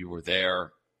 you were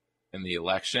there in the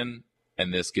election,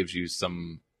 and this gives you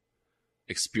some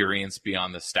experience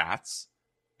beyond the stats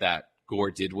that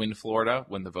Gore did win Florida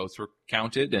when the votes were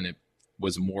counted, and it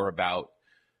was more about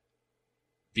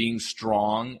being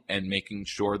strong and making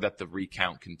sure that the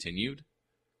recount continued.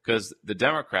 Because the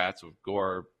Democrats, with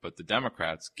Gore, but the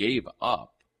Democrats gave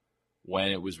up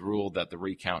when it was ruled that the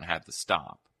recount had to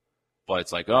stop. But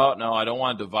it's oh, no, I don't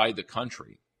want to divide the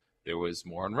country. There was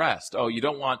more unrest. Oh, you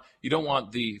don't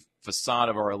want the facade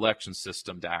of our election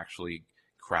system to actually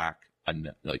crack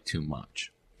too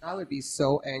much. I would be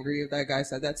so angry if that guy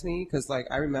said that to me because,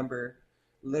 I remember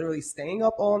literally staying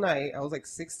up all night. I was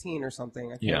 16 or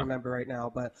something. I can't remember right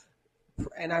now,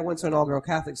 and I went to an all-girl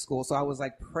Catholic school, so I was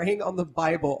praying on the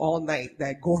Bible all night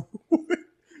that Gore would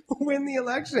win the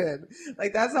election.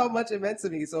 That's how much it meant to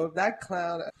me. So if that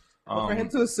clown, for him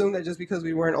to assume that just because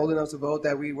we weren't old enough to vote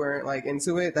that we weren't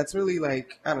into it, that's really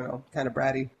I don't know, kind of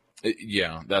bratty.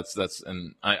 Yeah, that's,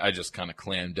 and I just kind of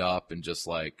clammed up and just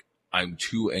I'm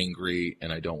too angry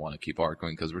and I don't want to keep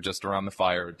arguing because we're just around the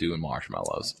fire doing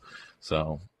marshmallows.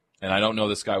 So, and I don't know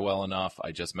this guy well enough.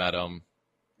 I just met him.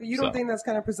 But you don't think that's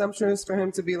kind of presumptuous for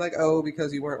him to be like, oh,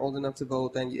 because you weren't old enough to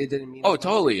vote, then it didn't mean. Oh, it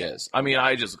totally is. I mean,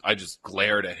 I just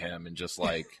glared at him and just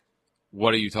like,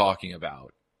 what are you talking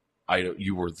about?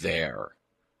 You were there.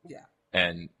 Yeah.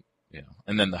 And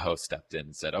and then the host stepped in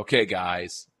and said, "Okay,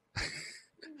 guys."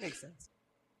 Makes sense.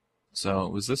 So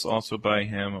was this also by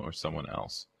him or someone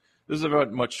else? This is a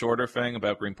much shorter thing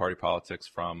about Green Party politics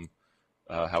from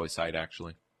Howie's site,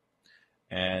 actually.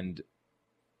 And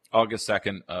August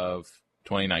 2nd of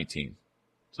 2019.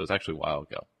 So it's actually a while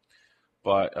ago.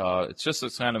 But it's just a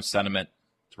kind of sentiment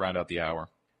to round out the hour.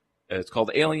 It's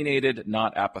called Alienated,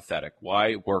 Not Apathetic.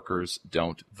 Why Workers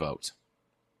Don't Vote.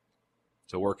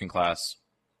 So working class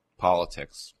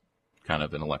politics, kind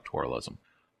of an electoralism.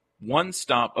 One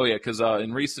stop, because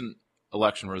in recent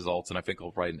election results, and I think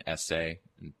I'll write an essay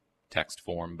in text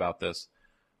form about this,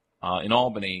 in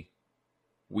Albany,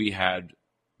 we had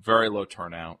very low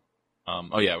turnout.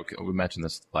 We mentioned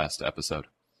this last episode.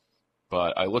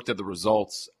 But I looked at the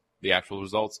results, the actual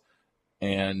results,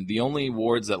 and the only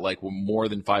wards that were more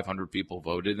than 500 people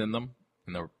voted in them,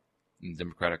 in the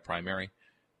Democratic primary,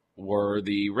 were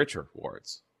the richer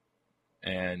wards.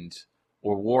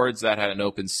 Or wards that had an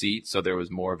open seat, so there was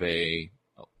more of a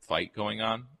fight going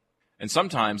on. And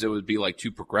sometimes it would be like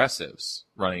two progressives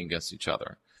running against each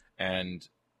other. And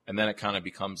then it kind of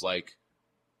becomes like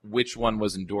which one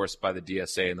was endorsed by the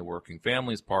DSA and the Working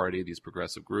Families Party, these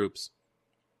progressive groups.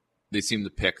 They seem to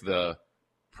pick the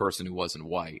person who wasn't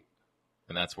white.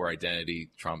 And that's where identity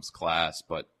trumps class,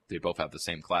 but they both have the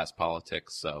same class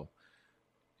politics, so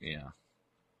yeah.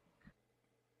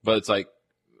 But it's like,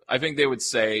 I think they would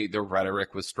say their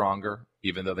rhetoric was stronger,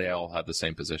 even though they all had the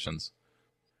same positions.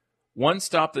 One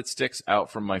stop that sticks out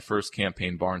from my first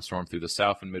campaign barnstorm through the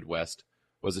South and Midwest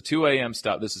was a 2 a.m.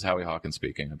 stop. This is Howie Hawkins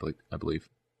speaking, I believe.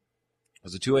 It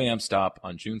was a 2 a.m. stop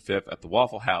on June 5th at the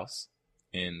Waffle House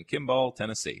in Kimball,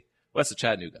 Tennessee, west of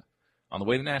Chattanooga, on the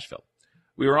way to Nashville.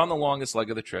 We were on the longest leg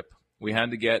of the trip. We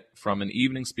had to get from an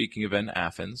evening speaking event in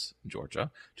Athens,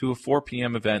 Georgia, to a 4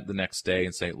 p.m. event the next day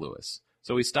in St. Louis.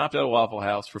 So we stopped at a Waffle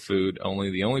House for food,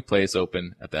 the only place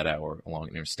open at that hour along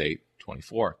Interstate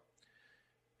 24.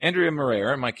 Andrea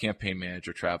Moreira, my campaign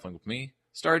manager traveling with me,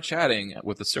 started chatting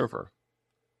with the server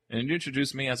and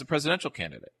introduced me as a presidential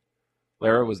candidate.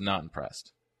 Lara was not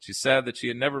impressed. She said that she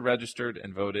had never registered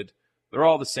and voted. They're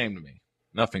all the same to me.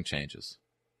 Nothing changes.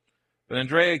 But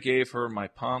Andrea gave her my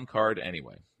Palm card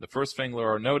anyway. The first thing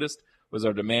Lara noticed was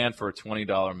our demand for a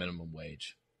 $20 minimum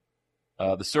wage.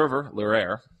 The server,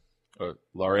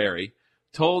 Larari,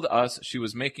 told us she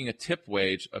was making a tip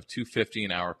wage of $2.50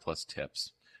 an hour plus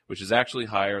tips, which is actually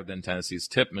higher than Tennessee's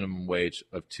tip minimum wage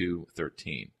of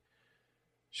 $2.13.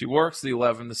 She works the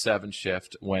 11 to 7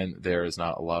 shift when there is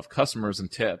not a lot of customers and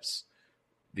tips,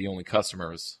 the only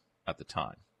customers at the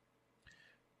time.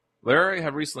 Larry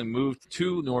had recently moved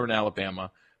to northern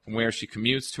Alabama from where she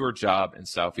commutes to her job in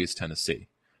southeast Tennessee.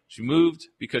 She moved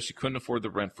because she couldn't afford the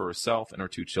rent for herself and her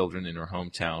 2 children in her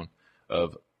hometown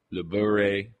of Le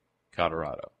Bourget,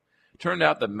 Colorado. It turned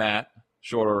out that Matt,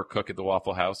 short-order cook at the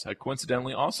Waffle House, had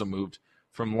coincidentally also moved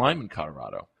from Lyman,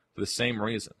 Colorado, for the same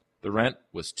reason. The rent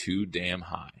was too damn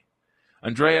high.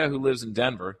 Andrea, who lives in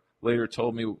Denver, later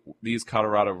told me these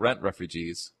Colorado rent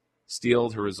refugees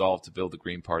steeled her resolve to build the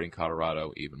Green Party in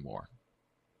Colorado even more.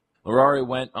 Larari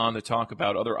went on to talk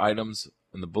about other items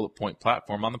in the bullet point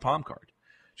platform on the Palm card.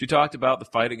 She talked about the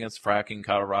fight against fracking in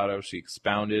Colorado. She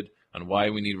expounded on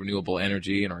why we need renewable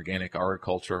energy and organic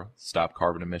agriculture, stop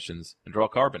carbon emissions, and draw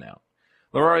carbon out.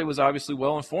 Larari was obviously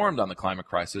well informed on the climate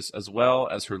crisis, as well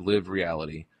as her lived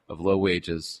reality of low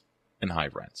wages and high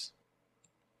rents.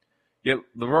 Yet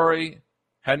Larari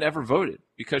had never voted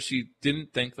because she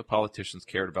didn't think the politicians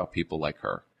cared about people like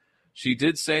her. She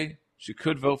did say she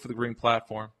could vote for the Green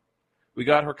Platform. We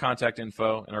got her contact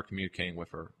info and are communicating with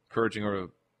her, encouraging her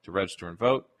to register and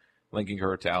vote, linking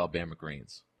her to Alabama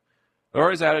Greens.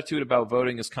 Larari's attitude about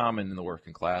voting is common in the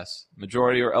working class.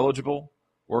 Majority are eligible.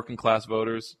 Working class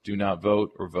voters do not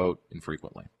vote or vote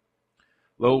infrequently.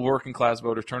 Low working class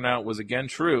voter turnout was again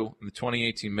true in the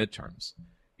 2018 midterms.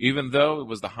 Even though it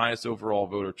was the highest overall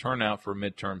voter turnout for a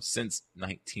midterm since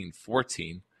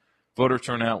 1914, voter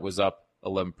turnout was up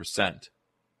 11%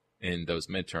 in those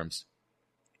midterms.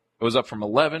 It was up from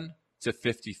 11 to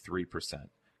 53%,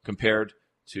 compared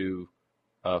to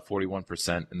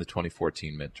 41% in the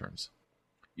 2014 midterms.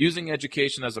 Using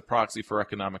education as a proxy for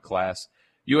economic class,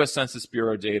 U.S. Census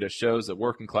Bureau data shows that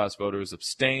working class voters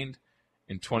abstained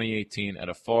in 2018 at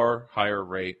a far higher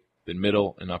rate than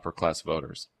middle and upper class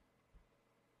voters.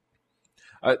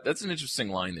 That's an interesting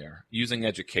line there, using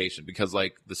education, because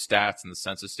like the stats and the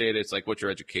census data, it's like what's your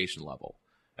education level,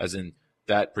 as in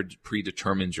that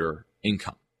predetermines your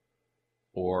income.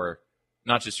 or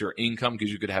not just your income,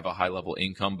 because you could have a high-level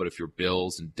income, but if your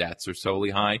bills and debts are solely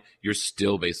high, you're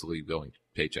still basically going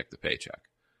paycheck to paycheck.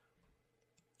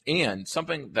 And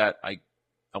something that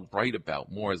I'll write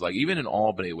about more is like even in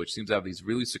Albany, which seems to have these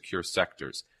really secure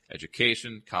sectors,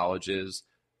 education, colleges,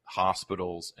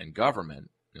 hospitals, and government,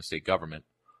 state government,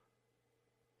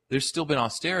 there's still been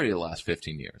austerity the last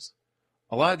 15 years.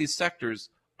 A lot of these sectors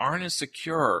aren't as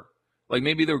secure. Like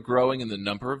maybe they're growing in the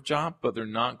number of jobs, but they're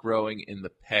not growing in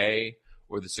the pay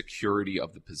or the security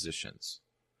of the positions.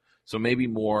 So maybe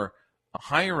more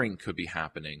hiring could be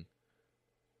happening,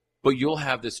 but you'll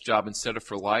have this job instead of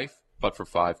for life, but for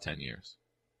 5-10 years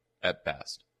at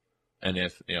best. And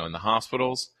if, in the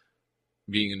hospitals,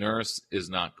 being a nurse is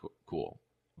not cool.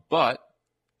 But,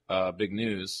 big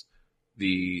news,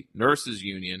 the nurses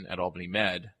union at Albany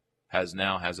Med has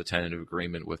a tentative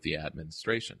agreement with the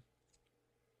administration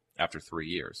after 3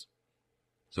 years.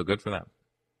 So good for them.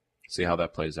 See how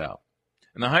that plays out.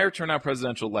 In the higher turnout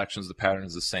presidential elections, the pattern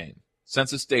is the same.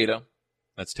 Census data,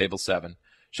 that's Table 7,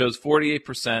 shows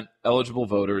 48% eligible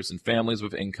voters and families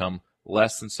with income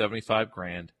less than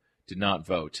 $75,000 did not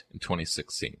vote in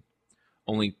 2016.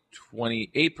 Only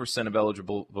 28% of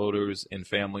eligible voters in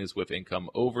families with income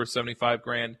over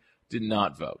 $75,000 did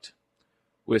not vote.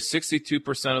 With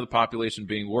 62% of the population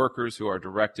being workers who are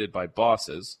directed by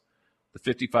bosses, the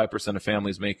 55% of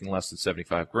families making less than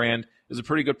 $75,000 is a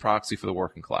pretty good proxy for the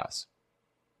working class.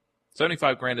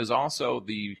 $75,000 is also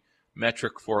the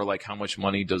metric for like how much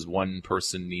money does one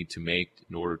person need to make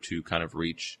in order to kind of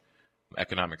reach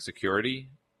economic security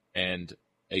and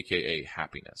aka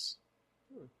happiness.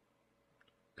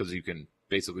 Because you can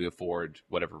basically afford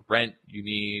whatever rent you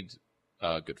need,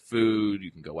 good food,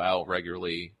 you can go out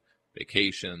regularly,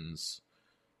 vacations.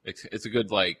 It's a good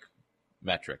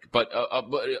metric. But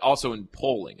also in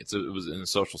polling, it was in a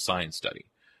social science study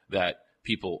that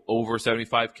people over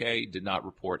 75K did not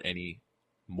report any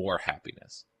more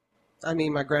happiness. I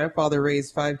mean, my grandfather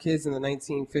raised 5 kids in the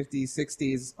 1950s,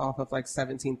 60s off of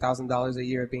 $17,000 a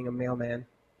year being a mailman.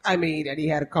 I mean, and he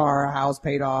had a car, a house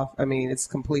paid off. I mean, it's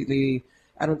completely,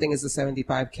 I don't think it's the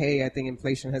 75K. I think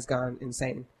inflation has gone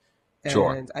insane. And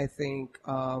sure. I think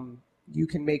you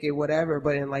can make it whatever,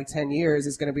 but in 10 years,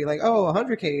 it's going to be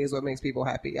 100K is what makes people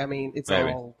happy. I mean, it's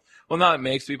Maybe. all. Well, not it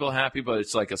makes people happy, but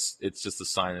it's it's just a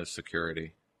sign of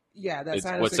security. Yeah, that's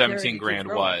what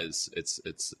 $17,000 was.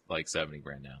 It's like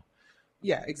 $70,000 now.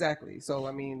 Yeah, exactly. So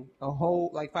I mean, a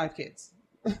whole 5 kids,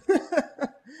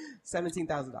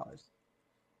 $17,000.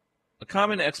 A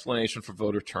common explanation for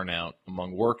voter turnout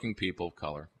among working people of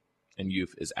color and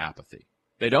youth is apathy.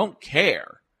 They don't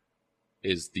care,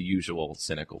 is the usual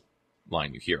cynical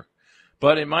line you hear.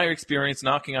 But in my experience,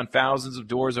 knocking on thousands of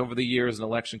doors over the years in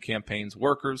election campaigns,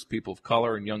 workers, people of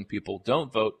color, and young people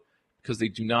don't vote because they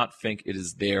do not think it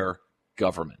is their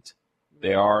government.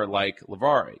 They are like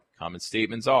Lavari. Common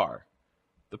statements are,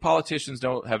 the politicians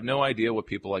have no idea what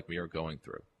people like me are going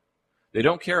through. They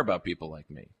don't care about people like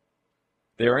me.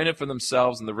 They are in it for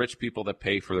themselves and the rich people that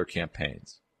pay for their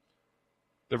campaigns.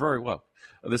 They're very woke.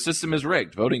 The system is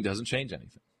rigged. Voting doesn't change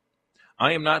anything.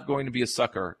 I am not going to be a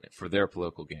sucker for their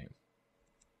political game.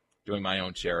 Doing my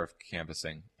own share of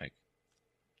canvassing, I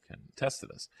can attest to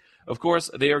this. Of course,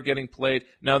 they are getting played.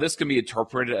 Now, this can be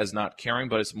interpreted as not caring,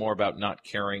 but it's more about not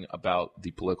caring about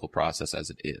the political process as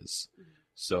it is.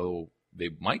 So they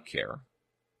might care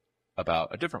about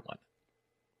a different one.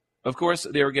 Of course,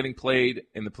 they are getting played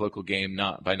in the political game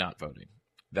by not voting.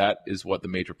 That is what the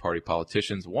major party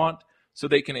politicians want, so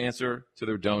they can answer to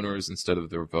their donors instead of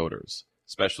their voters,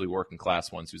 especially working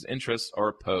class ones whose interests are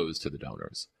opposed to the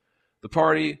donors. The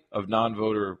party of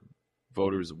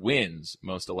non-voters wins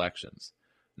most elections.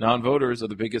 Non-voters are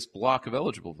the biggest block of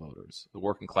eligible voters. The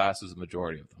working class is the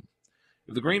majority of them.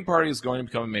 If the Green Party is going to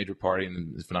become a major party,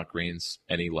 and if not Greens,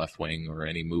 any left wing or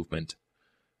any movement,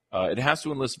 it has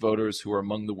to enlist voters who are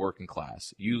among the working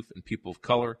class, youth and people of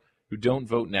color who don't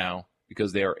vote now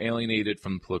because they are alienated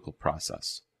from the political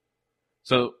process.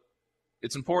 So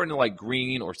it's important to like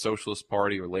Green or Socialist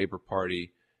Party or Labor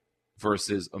Party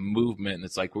versus a movement. And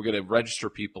it's like we're going to register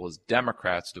people as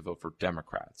Democrats to vote for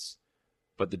Democrats.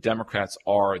 But the Democrats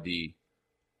are the,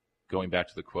 going back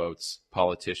to the quotes,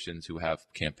 politicians who have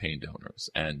campaign donors.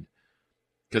 And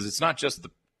because it's not just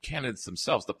the candidates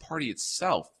themselves, the party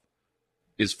itself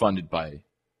is funded by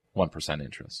 1%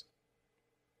 interests.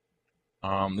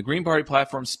 The Green Party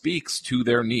platform speaks to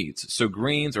their needs. So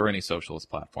Greens, or any socialist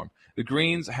platform, the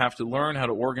Greens have to learn how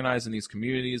to organize in these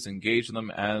communities, engage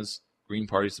them as Green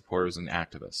Party supporters and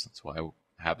activists. That's why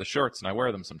I have the shirts and I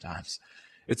wear them sometimes.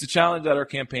 It's a challenge that our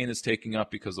campaign is taking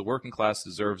up because the working class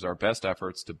deserves our best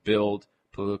efforts to build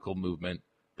political movement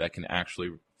that can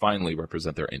actually finally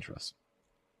represent their interests.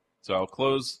 So I'll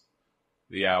close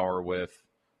the hour with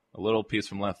a little piece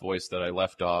from Left Voice that I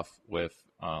left off with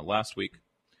last week.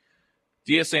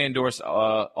 DSA endorsed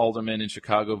alderman in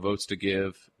Chicago votes to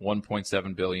give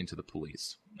 $1.7 billion to the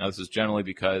police. Now, this is generally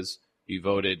because he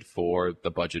voted for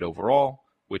the budget overall,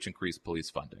 which increased police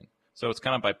funding. So it's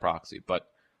kind of by proxy. But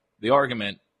the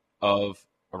argument of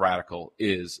a radical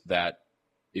is that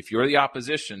if you're the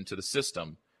opposition to the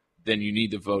system, then you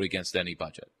need to vote against any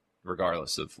budget,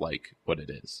 regardless of like what it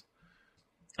is.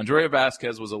 Andrea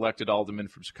Vasquez was elected alderman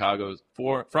from Chicago's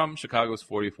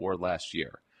 44 last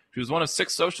year. She was one of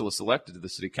 6 socialists elected to the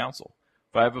city council,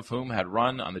 5 of whom had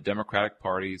run on the Democratic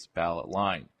Party's ballot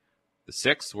line. The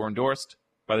 6 were endorsed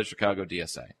by the Chicago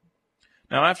DSA.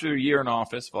 Now, after a year in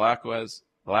office,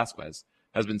 Velasquez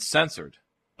has been censored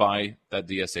by that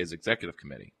DSA's executive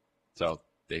committee. So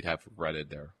they'd have regretted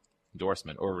their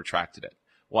endorsement or retracted it.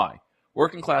 Why?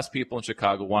 Working class people in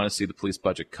Chicago want to see the police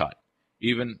budget cut,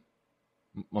 even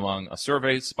among a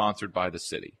survey sponsored by the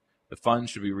city. The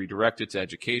funds should be redirected to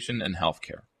education and health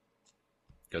care,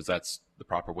 because that's the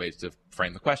proper way to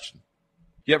frame the question.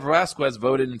 Yet Velasquez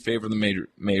voted in favor of the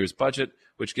mayor's budget,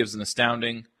 which gives an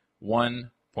astounding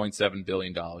 $1.7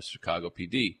 billion to Chicago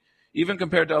PD. Even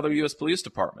compared to other U.S. police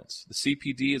departments, the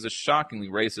CPD is a shockingly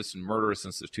racist and murderous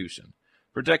institution.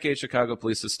 For decades, Chicago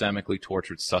police systemically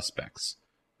tortured suspects.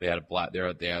 They had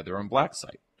their own black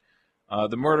site.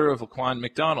 The murder of Laquan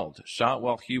McDonald, shot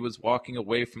while he was walking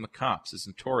away from the cops, is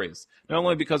notorious, not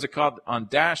only because it caught on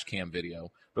dash cam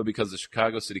video, but because the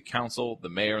Chicago City Council, the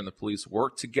mayor, and the police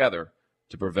worked together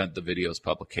to prevent the video's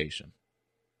publication.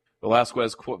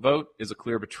 Velasquez's vote is a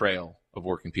clear betrayal of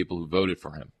working people who voted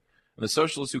for him, and the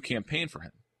socialists who campaigned for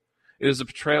him. It is a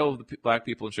betrayal of the black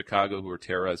people in Chicago who are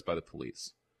terrorized by the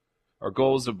police. Our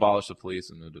goal is to abolish the police,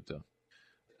 and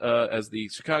as the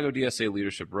Chicago DSA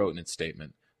leadership wrote in its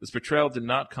statement, this betrayal did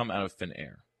not come out of thin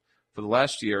air. For the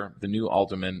last year, the new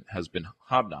alderman has been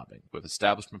hobnobbing with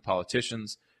establishment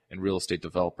politicians and real estate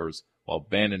developers while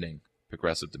abandoning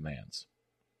progressive demands.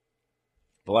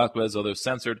 Velasquez, although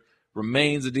censored,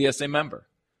 remains a DSA member.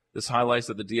 This highlights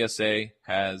that the DSA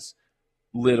has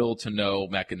little to no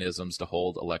mechanisms to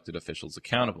hold elected officials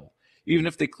accountable, even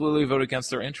if they clearly vote against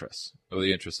their interests or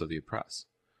the interests of the oppressed.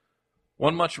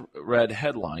 One much-read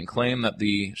headline claimed that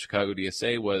the Chicago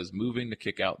DSA was moving to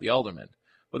kick out the alderman,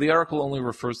 but the article only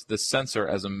refers to the censor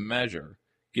as a measure,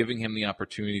 giving him the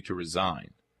opportunity to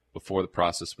resign before the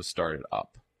process was started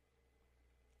up.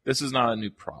 This is not a new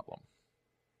problem.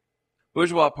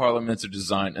 Bourgeois parliaments are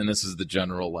designed, and this is the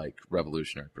general,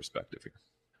 revolutionary perspective here.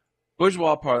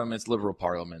 Bourgeois parliaments, liberal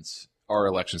parliaments, our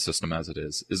election system as it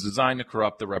is designed to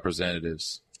corrupt the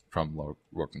representatives from lower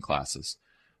working classes.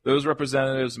 Those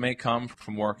representatives may come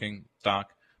from working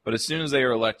stock, but as soon as they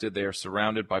are elected, they are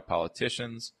surrounded by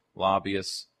politicians,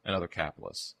 lobbyists, and other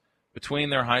capitalists.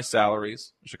 Between their high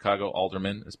salaries, a Chicago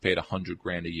alderman is paid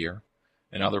 $100,000 a year,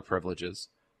 and other privileges,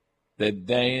 they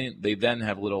then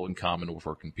have little in common with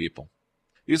working people.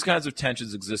 These kinds of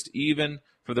tensions exist even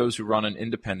for those who run on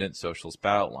independent socialist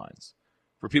ballot lines.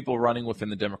 For people running within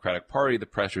the Democratic Party, the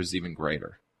pressure is even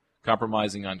greater.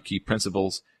 Compromising on key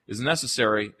principles is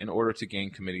necessary in order to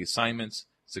gain committee assignments,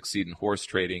 succeed in horse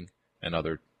trading, and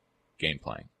other game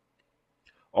playing.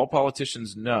 All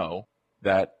politicians know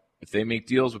that if they make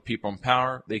deals with people in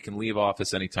power, they can leave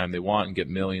office anytime they want and get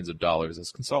millions of dollars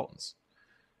as consultants.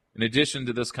 In addition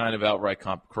to this kind of outright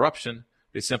corruption,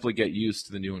 they simply get used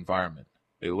to the new environment.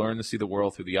 They learn to see the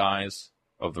world through the eyes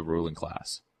of the ruling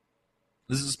class.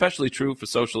 This is especially true for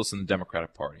socialists in the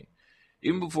Democratic Party.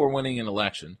 Even before winning an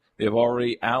election, they have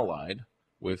already allied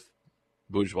with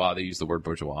bourgeois. They use the word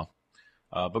bourgeois.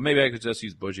 But maybe I could just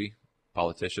use bougie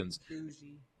politicians.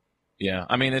 Bougie. Yeah,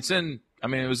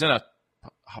 it was in a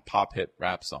pop hit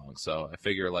rap song, so I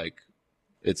figure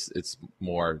it's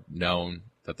more known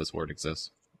that this word exists.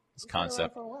 This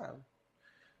concept.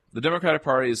 The Democratic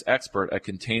Party is expert at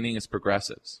containing its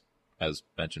progressives, as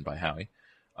mentioned by Howie,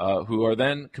 who are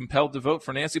then compelled to vote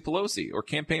for Nancy Pelosi or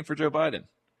campaign for Joe Biden.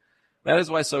 That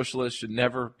is why socialists should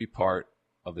never be part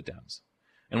of the Dems.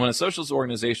 And when a socialist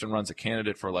organization runs a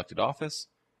candidate for elected office,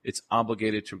 it's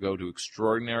obligated to go to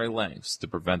extraordinary lengths to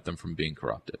prevent them from being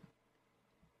corrupted.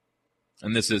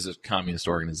 And this is a communist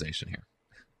organization here.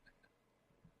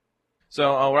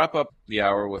 So I'll wrap up the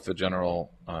hour with a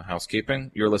general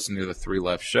housekeeping. You're listening to the Three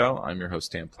Left Show. I'm your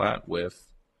host, Dan Platt, with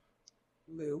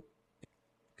Lou.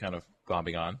 Kind of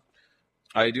globbing on.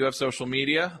 I do have social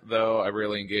media, though I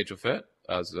rarely engage with it,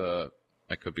 as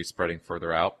I could be spreading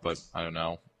further out, but I don't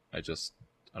know. I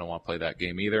don't want to play that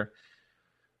game either.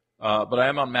 But I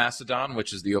am on Mastodon,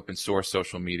 which is the open source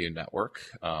social media network.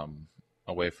 I'm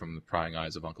away from the prying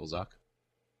eyes of Uncle Zuck.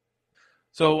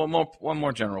 So one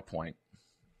more general point.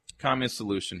 Communist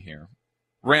solution here.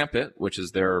 Rampant, which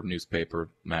is their newspaper,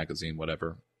 magazine,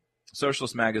 whatever,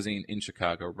 socialist magazine in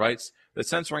Chicago, writes that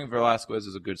censoring Velasquez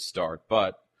is a good start,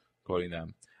 but, quoting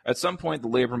them, at some point the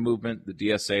labor movement, the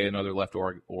DSA, and other left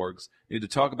orgs need to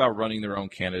talk about running their own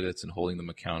candidates and holding them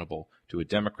accountable to a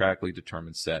democratically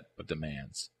determined set of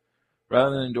demands.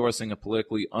 Rather than endorsing a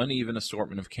politically uneven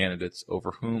assortment of candidates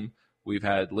over whom we've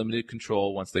had limited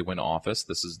control once they win office,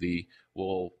 this is the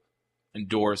we'll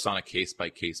endorse on a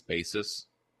case-by-case basis,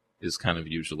 is kind of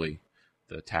usually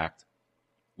the tact.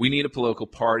 We need a political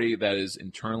party that is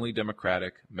internally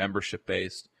democratic,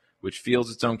 membership-based, which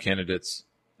fields its own candidates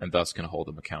and thus can hold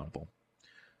them accountable.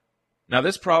 Now,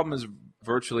 this problem is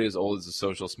virtually as old as the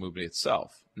socialist movement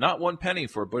itself. Not one penny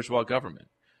for a bourgeois government.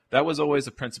 That was always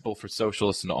a principle for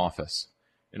socialists in office.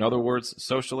 In other words,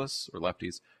 socialists, or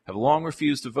lefties, have long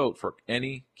refused to vote for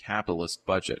any capitalist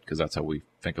budget, because that's how we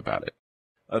think about it.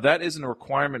 That isn't a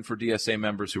requirement for DSA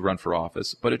members who run for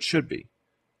office, but it should be.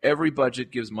 Every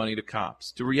budget gives money to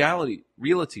cops, to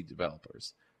realty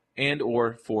developers, and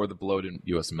or for the bloated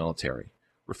U.S. military.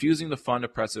 Refusing to fund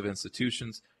oppressive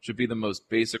institutions should be the most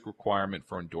basic requirement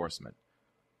for endorsement.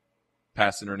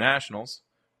 Past internationals,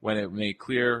 when it made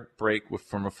clear break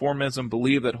from reformism,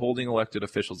 believed that holding elected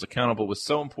officials accountable was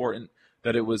so important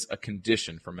that it was a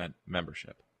condition for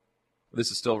membership.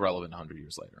 This is still relevant 100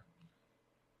 years later.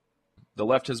 The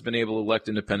left has been able to elect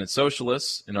independent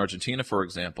socialists in Argentina, for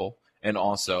example, and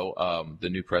also the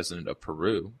new president of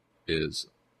Peru is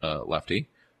lefty,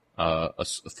 a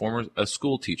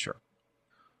school teacher.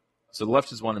 So the left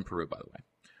has won in Peru, by the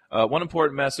way. One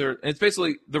important message, and it's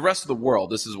basically the rest of the world.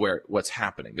 This is what's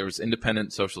happening. There's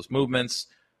independent socialist movements,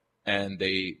 and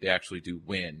they actually do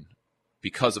win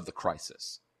because of the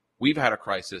crisis. We've had a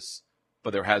crisis,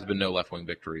 but there has been no left-wing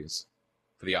victories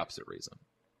for the opposite reason.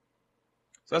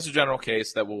 So that's a general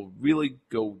case that we'll really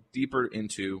go deeper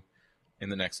into in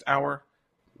the next hour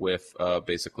with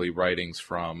basically writings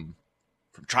from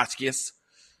Trotskyists,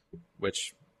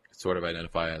 which sort of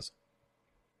identify as.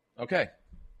 Okay,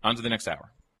 on to the next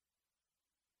hour.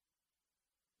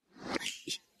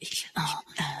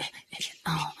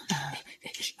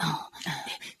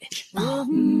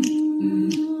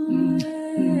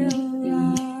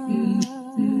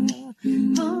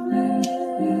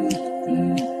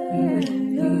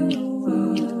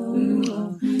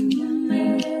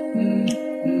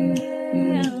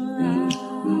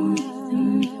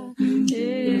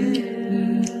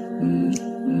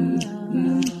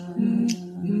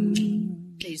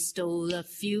 Stole a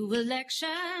few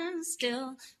elections,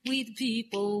 still we the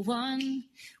people won.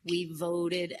 We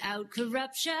voted out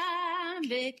corruption,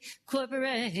 big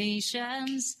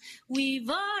corporations. We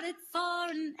voted for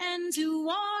an end to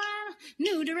war,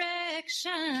 new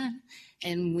direction.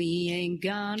 And we ain't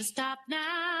gonna stop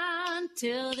now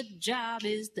until the job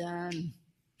is done.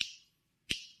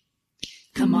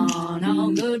 Come on,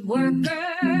 all good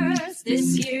workers,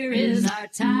 this year is our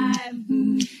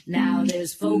time. Now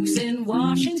there's folks in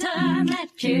Washington that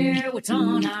care what's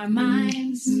on our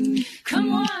minds.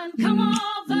 Come on,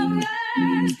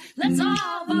 voters, let's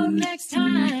all vote next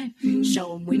time.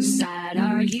 Show 'em which side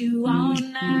are you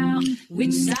on now,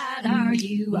 which side are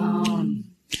you on?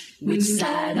 Which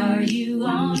side are you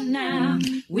on now,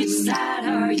 which side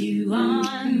are you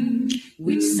on?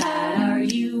 Which side are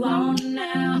you on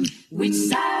now? Which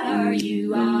side are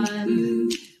you on?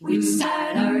 Which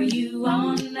side are you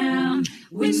on now?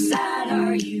 Which side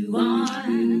are you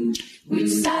on? Which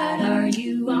side are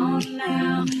you on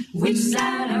now? Which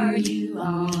side are you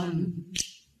on?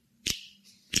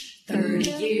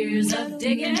 30 years of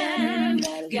digging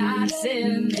got us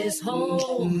in this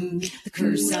hole. The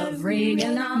curse of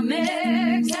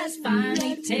Reaganomics has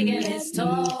finally taken its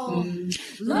toll.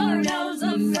 Lord knows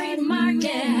the free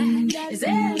market is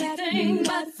anything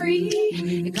but free.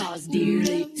 It costs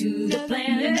dearly to the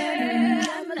planet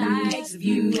and the likes of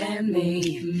you and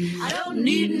me. I don't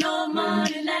need no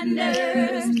money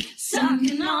lenders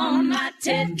sucking on my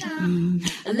tit.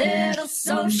 A little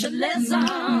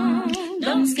socialism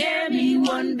don't scare me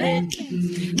one bit.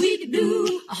 We could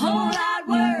do a whole lot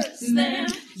worse than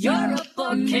Europe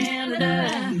or Canada.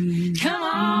 Come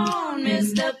on,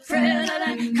 Mr.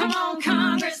 President. Come on,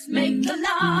 Congress, make the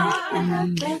law.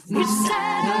 Which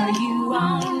side are you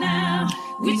on now?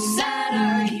 Which side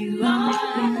are you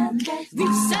on?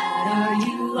 Which side are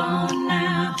you on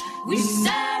now? Which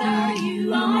side are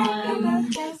you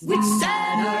on? Which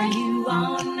side are you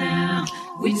on now?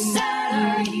 Which side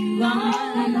are you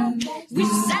on? Which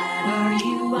side are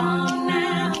you on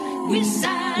now? Which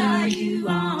side are you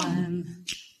on?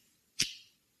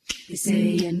 They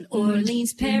say in Orleans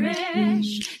means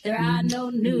perish. There are no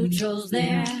neutrals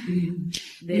there.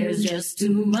 There's just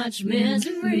too much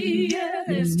misery.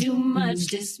 There's too much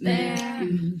despair.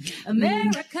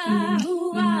 America,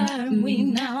 who are we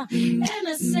now?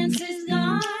 Innocence is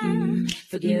gone.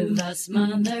 Forgive us,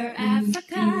 Mother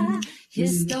Africa.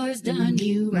 History's done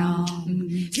you wrong.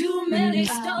 Too many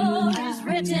stories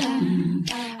written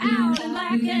out in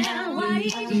black and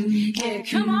white. Yeah,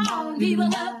 come on,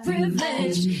 people of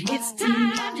privilege. It's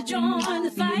time to join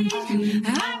the fight.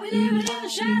 Are we living in the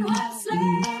shadow of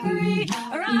slavery?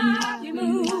 Or are we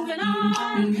moving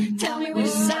on? Tell me, which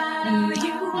side are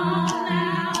you on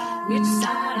now? Which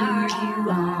side are you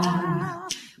on?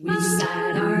 Which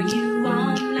side are you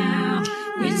on now?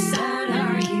 Which side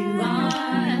are you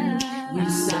on? Which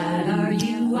side are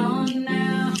you on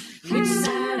now? Which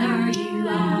side are you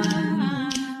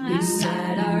on? Which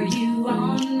side are you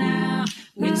on now?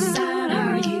 Which side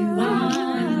are you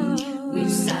on? Which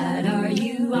side are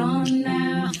you on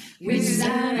now? Which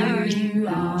side are you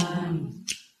on?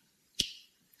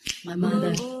 My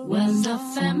mother was a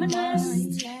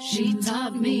feminist. She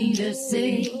taught me to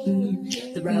see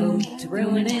the road to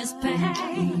ruin is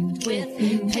paved with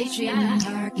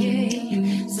patriarchy.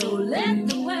 So let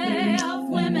the way of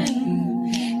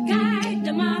women guide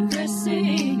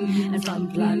democracy, and from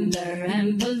plunder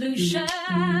and pollution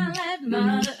let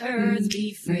Mother Earth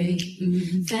be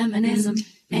free. Feminism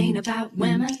ain't about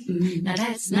women, now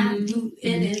that's not who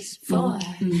it is for.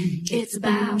 It's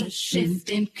about a shift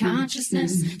in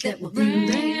consciousness that will bring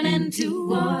an end to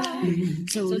war.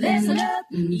 So listen up,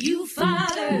 you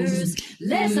fathers,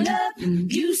 listen up,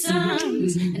 you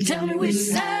sons, and tell me, which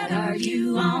side are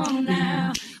you on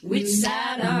now? Which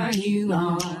side are you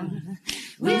on?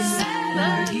 Which side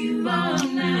are you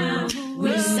on now?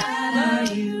 Which side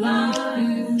are you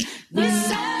on? Which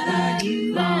side are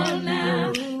you on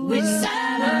now? Which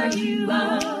side are you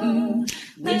on?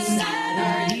 Which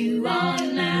side are you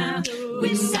on now?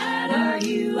 Which side are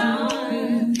you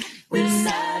on? Which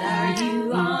side are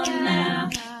you on now?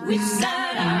 Which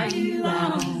side are you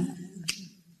on?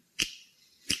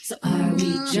 So are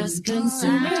we just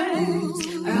consumers?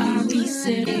 Or are we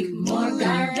sitting more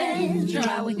garbage? Or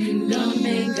are we gonna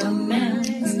make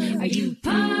amends? Are you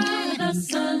part of the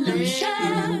solution?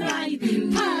 Or are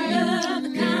you part of the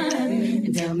con?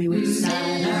 And tell me, which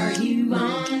side are you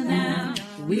on now?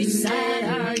 Which side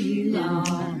are you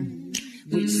on?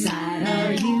 Which side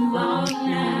are you on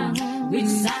now? Which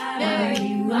side are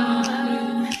you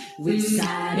on? Which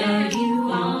side are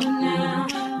you on now?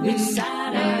 Which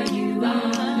side are you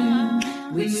on?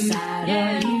 Which side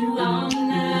are you on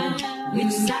now?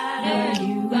 Which side are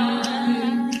you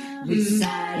on? Which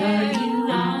side are you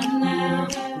on now?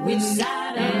 Which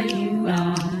side are you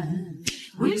on?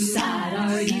 Which side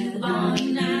are you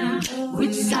on now?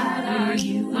 Which side are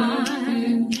you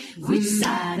on? Which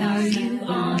side are you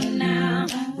on now?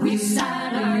 Which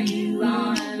side are you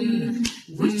on?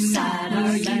 Which side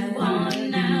are you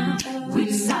on now?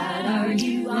 Which side are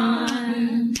you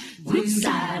on? Which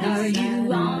side are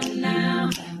you on now?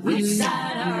 Which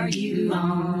side are you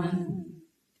on?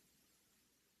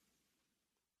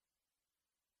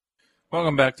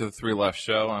 Welcome back to the Three Left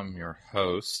Show. I'm your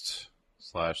host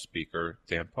 / speaker,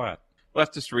 Dan Platt.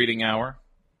 Leftist Reading Hour.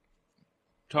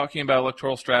 Talking about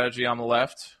electoral strategy on the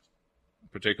left,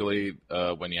 particularly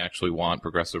when you actually want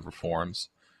progressive reforms.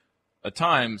 At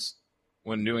times,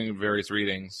 when doing various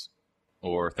readings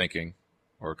or thinking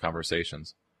or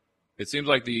conversations, it seems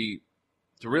like to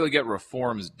really get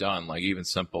reforms done, like even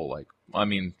simple,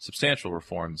 substantial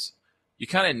reforms, you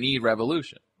kind of need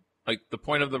revolution. Like, the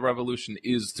point of the revolution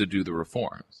is to do the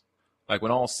reforms. Like,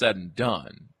 when all's said and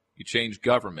done, you change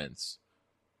governments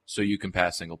so you can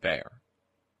pass single payer.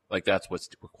 Like, that's what's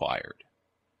required.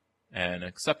 And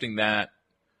accepting that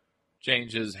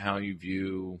changes how you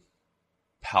view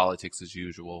politics as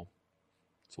usual,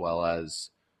 as well as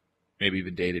maybe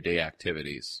even day-to-day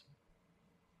activities.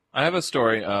 I have a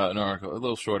story, an article, a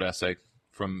little short essay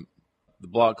from the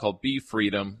blog called Be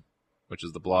Freedom, which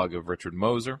is the blog of Richard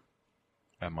Moser.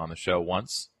 I'm on the show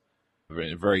once.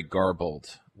 A very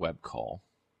garbled web call.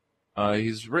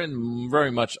 He's written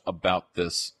very much about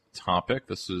this topic.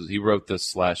 He wrote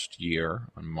this last year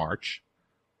in March.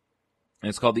 And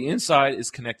it's called The Inside is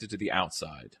Connected to the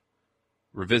Outside,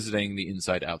 Revisiting the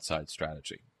Inside-Outside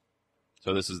Strategy.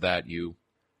 So this is that you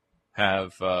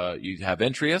have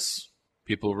entryists,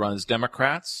 people who run as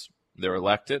Democrats. They're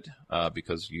elected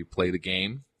because you play the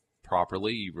game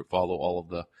properly. You follow all of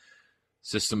the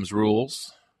system's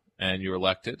rules, and you're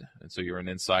elected. And so you're an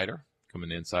insider. Become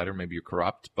an insider. Maybe you're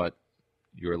corrupt, but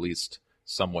you're at least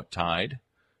somewhat tied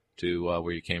to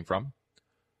where you came from.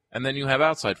 And then you have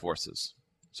outside forces.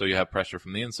 So you have pressure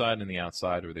from the inside and the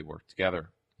outside, or they work together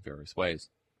in various ways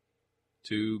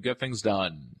to get things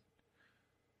done.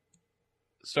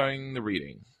 Starting the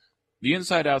reading. The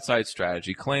inside-outside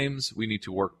strategy claims we need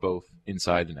to work both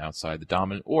inside and outside the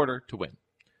dominant order to win.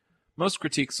 Most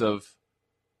critiques of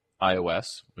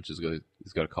iOS, which is good,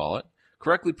 he's got to call it,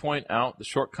 correctly point out the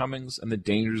shortcomings and the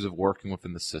dangers of working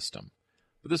within the system.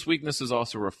 But this weakness is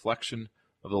also a reflection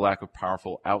of the lack of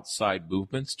powerful outside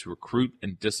movements to recruit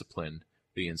and discipline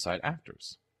the inside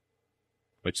actors,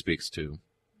 which speaks to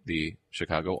the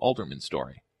Chicago alderman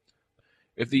story.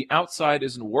 If the outside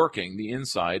isn't working, the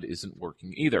inside isn't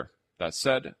working either. That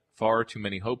said, far too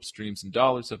many hopes, dreams, and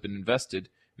dollars have been invested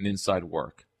in inside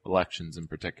work, elections in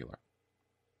particular.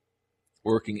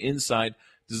 Working inside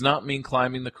does not mean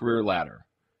climbing the career ladder,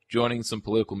 joining some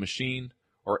political machine,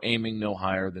 or aiming no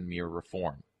higher than mere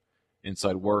reform.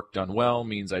 Inside work done well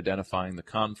means identifying the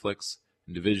conflicts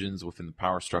and divisions within the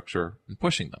power structure and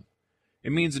pushing them.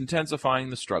 It means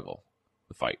intensifying the struggle,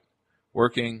 the fight,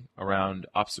 working around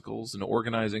obstacles and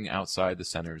organizing outside the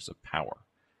centers of power.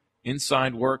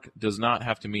 Inside work does not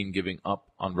have to mean giving up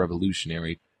on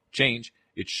revolutionary change.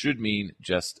 It should mean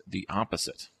just the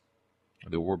opposite.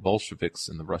 There were Bolsheviks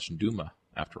in the Russian Duma,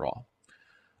 after all.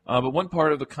 But one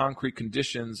part of the concrete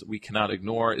conditions we cannot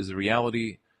ignore is the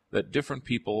reality that different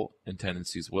people and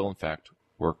tendencies will, in fact,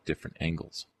 work different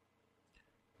angles.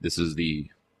 This is the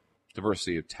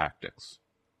diversity of tactics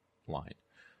line.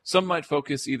 Some might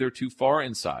focus either too far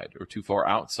inside or too far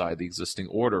outside the existing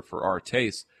order for our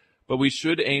taste, but we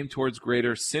should aim towards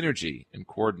greater synergy and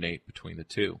coordinate between the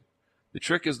two. The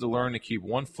trick is to learn to keep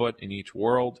one foot in each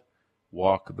world,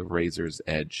 walk the razor's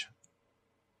edge.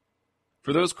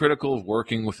 For those critical of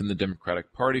working within the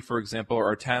Democratic Party, for example,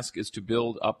 our task is to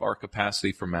build up our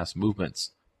capacity for mass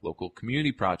movements, local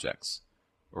community projects,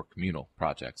 or communal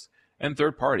projects, and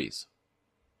third parties.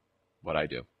 What I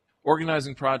do.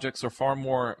 Organizing projects are far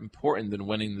more important than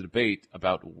winning the debate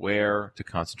about where to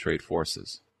concentrate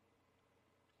forces.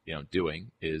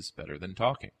 Doing is better than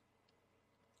talking.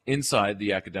 Inside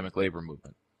the academic labor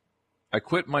movement. I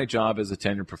quit my job as a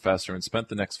tenured professor and spent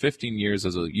the next 15 years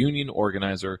as a union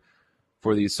organizer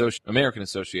for the American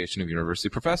Association of University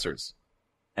Professors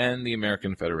and the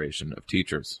American Federation of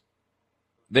Teachers.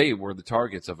 They were the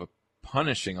targets of a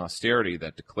punishing austerity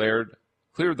that cleared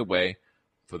the way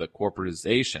for the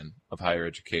corporatization of higher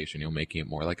education, making it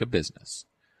more like a business.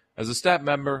 As a staff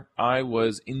member, I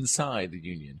was inside the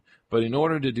union, but in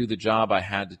order to do the job, I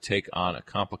had to take on a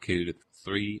complicated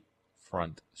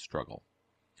three-front struggle.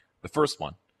 The first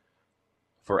one,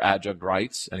 for adjunct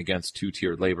rights and against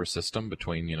two-tiered labor system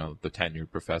between, the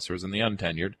tenured professors and the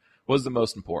untenured, was the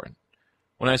most important.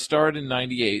 When I started in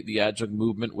 98, the adjunct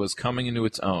movement was coming into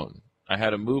its own. I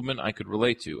had a movement I could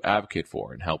relate to, advocate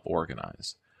for, and help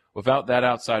organize. Without that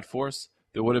outside force,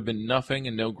 there would have been nothing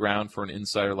and no ground for an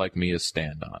insider like me to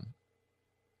stand on.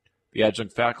 The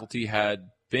adjunct faculty had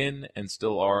been and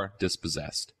still are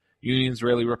dispossessed. Unions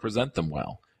rarely represent them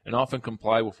well, and often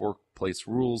comply with workplace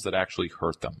rules that actually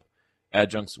hurt them.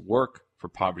 Adjuncts work for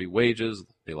poverty wages,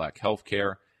 they lack health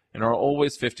care, and are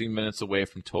always 15 minutes away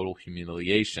from total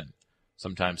humiliation.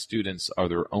 Sometimes students are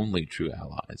their only true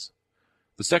allies.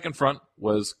 The second front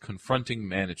was confronting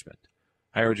management.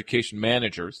 Higher education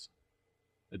managers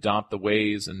adopt the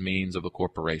ways and means of a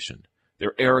corporation.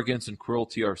 Their arrogance and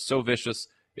cruelty are so vicious,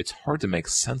 it's hard to make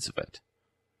sense of it.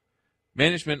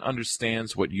 Management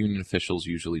understands what union officials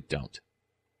usually don't.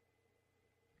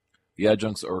 The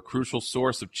adjuncts are a crucial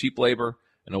source of cheap labor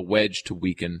and a wedge to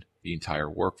weaken the entire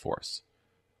workforce.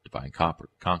 Divide and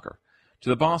conquer. To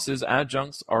the bosses,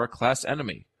 adjuncts are a class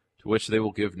enemy to which they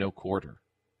will give no quarter.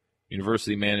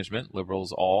 University management,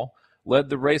 liberals all, led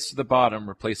the race to the bottom,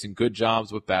 replacing good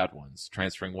jobs with bad ones,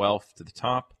 transferring wealth to the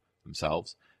top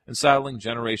themselves, and saddling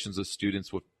generations of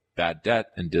students with bad debt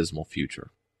and dismal future.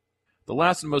 The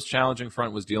last and most challenging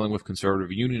front was dealing with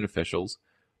conservative union officials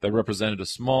that represented a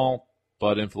small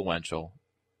but influential,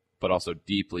 but also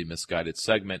deeply misguided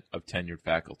segment of tenured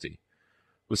faculty.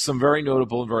 With some very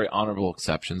notable and very honorable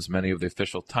exceptions, many of the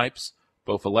official types,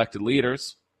 both elected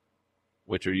leaders,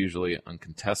 which are usually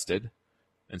uncontested,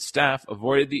 and staff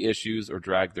avoided the issues or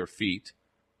dragged their feet.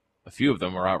 A few of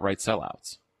them are outright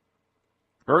sellouts.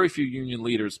 Very few union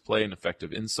leaders play an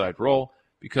effective inside role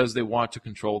because they want to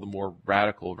control the more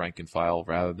radical rank and file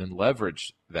rather than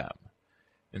leverage them.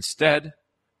 Instead,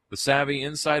 the savvy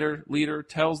insider leader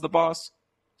tells the boss,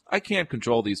 I can't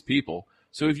control these people,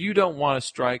 so if you don't want to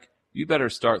strike, you better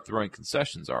start throwing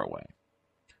concessions our way.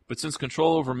 But since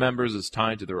control over members is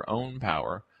tied to their own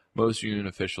power, most union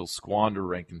officials squander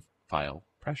rank and file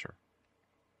pressure.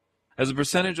 As the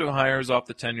percentage of hires off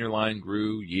the tenure line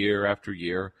grew year after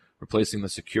year, replacing the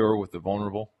secure with the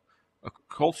vulnerable. A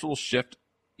cultural shift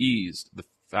eased the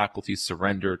faculty's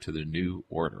surrender to the new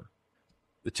order.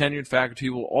 The tenured faculty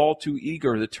were all too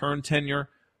eager to turn tenure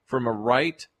from a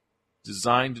right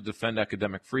designed to defend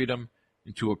academic freedom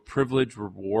into a privilege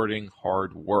rewarding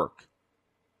hard work.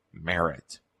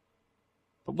 Merit.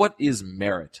 But what is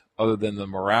merit other than the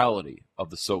morality of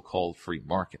the so-called free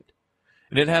market?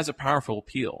 And it has a powerful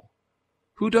appeal.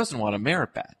 Who doesn't want a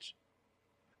merit badge?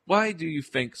 Why do you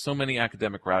think so many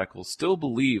academic radicals still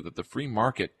believe that the free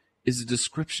market is a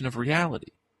description of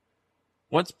reality?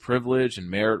 Once privilege and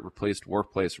merit replaced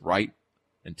workplace right,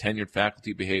 and tenured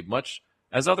faculty behaved much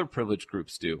as other privileged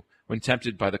groups do when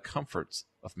tempted by the comforts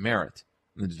of merit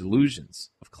and the delusions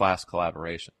of class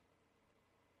collaboration.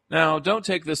 Now, don't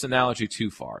take this analogy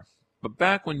too far, but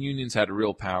back when unions had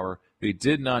real power, they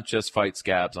did not just fight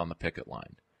scabs on the picket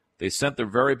line. They sent their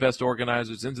very best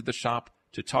organizers into the shop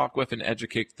to talk with and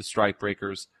educate the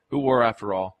strikebreakers, who were,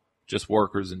 after all, just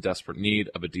workers in desperate need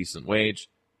of a decent wage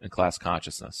and class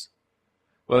consciousness.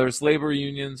 Whether it's labor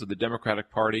unions or the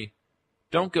Democratic Party,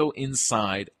 don't go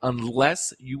inside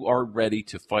unless you are ready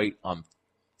to fight on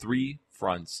three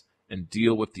fronts and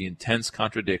deal with the intense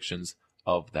contradictions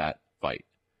of that fight.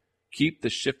 Keep the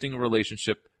shifting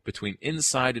relationship between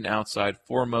inside and outside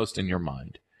foremost in your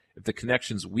mind. If the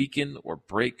connections weaken or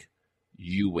break,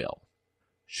 you will.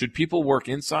 Should people work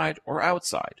inside or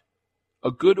outside?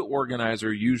 A good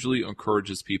organizer usually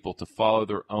encourages people to follow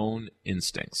their own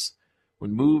instincts.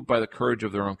 When moved by the courage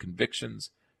of their own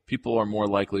convictions, people are more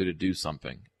likely to do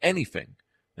something, anything,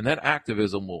 and that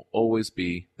activism will always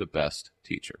be the best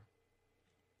teacher.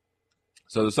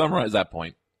 So to summarize that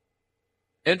point,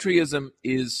 entryism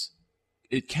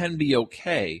it can be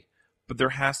okay, but there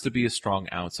has to be a strong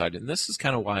outside, and this is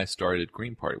kind of why I started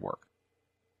Green Party work.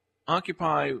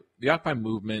 The Occupy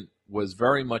movement was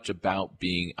very much about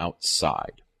being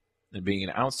outside and being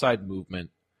an outside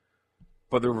movement,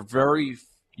 but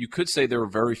you could say there were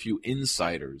very few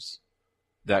insiders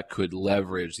that could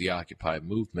leverage the Occupy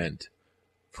movement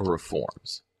for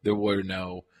reforms.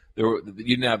 You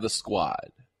didn't have the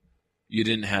squad. You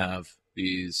didn't have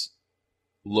these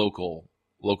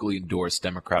locally endorsed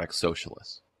democratic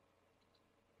socialists.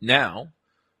 Now,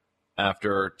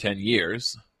 after 10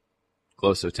 years,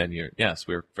 close to 10 years, yes,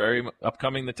 we're very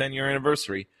upcoming the 10-year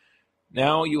anniversary.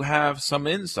 Now you have some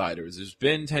insiders. There's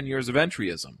been 10 years of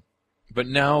entryism. But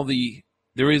now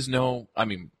there's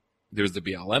the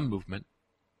BLM movement,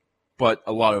 but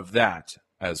a lot of that,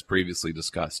 as previously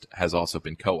discussed, has also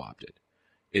been co-opted.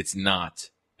 It's not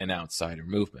an outsider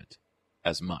movement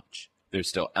as much. There's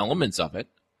still elements of it.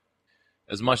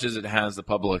 As much as it has the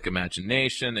public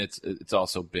imagination, it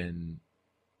hasn't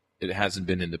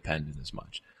been independent as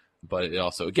much. But it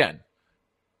also, again,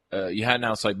 you had an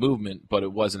outside movement, but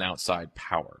it was an outside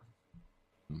power,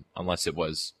 unless it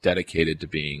was dedicated to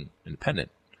being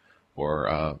independent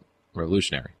or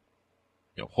revolutionary.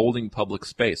 Holding public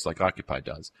space like Occupy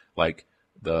does, like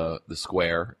the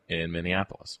square in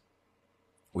Minneapolis,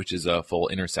 which is a full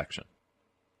intersection.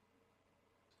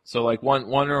 So like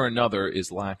one or another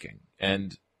is lacking.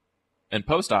 And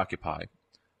post-Occupy,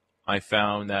 I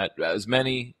found that as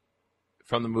many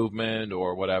from the movement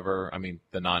or whatever,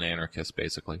 the non-anarchists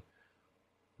basically,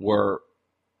 were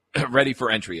ready for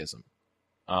entryism,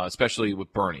 especially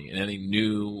with Bernie and any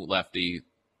new lefty,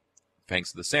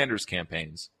 thanks to the Sanders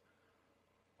campaigns,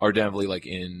 are definitely like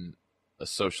in a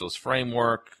socialist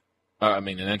framework, an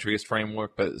entryist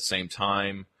framework, but at the same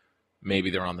time, maybe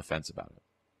they're on the fence about it.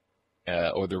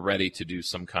 Or they're ready to do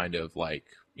some kind of like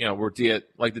the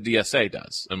DSA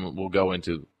does. And we'll go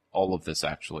into all of this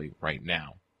actually right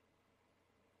now.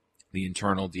 The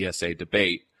internal DSA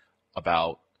debate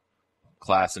about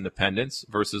class independence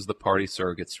versus the party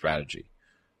surrogate strategy.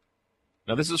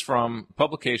 Now, this is from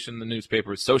publication, the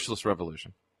newspaper Socialist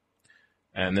Revolution.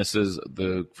 And this is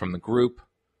from the group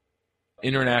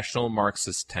International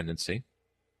Marxist Tendency,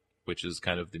 which is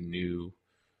kind of the new,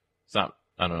 I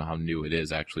don't know how new it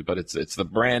is actually, but it's the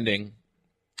branding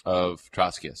of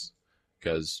Trotskyists,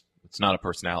 because it's not a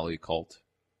personality cult.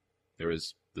 There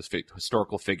is this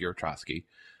historical figure, Trotsky,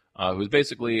 who's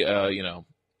basically,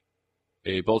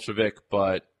 a Bolshevik,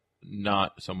 but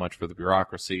not so much for the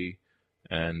bureaucracy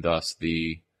and thus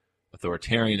the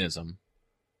authoritarianism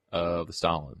of the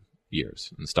Stalin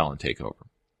years and the Stalin takeover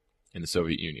in the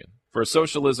Soviet Union. For a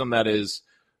socialism that is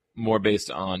more based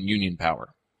on union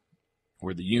power,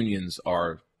 where the unions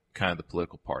are kind of the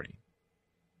political party,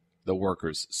 the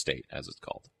workers' state, as it's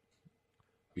called.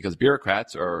 Because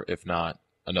bureaucrats are, if not,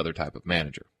 another type of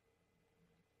manager.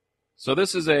 So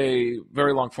this is a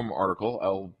very long-form article.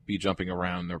 I'll be jumping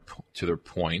around to their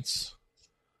points.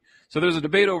 So there's a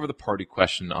debate over the party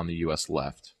question on the U.S.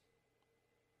 left.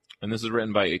 And this is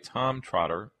written by a Tom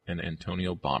Trotter and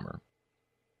Antonio Balmer.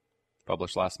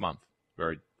 Published last month.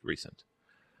 Very recent.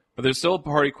 But there's still a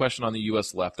party question on the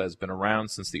U.S. left that has been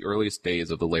around since the earliest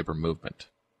days of the labor movement.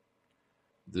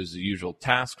 There's the usual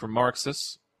task for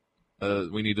Marxists.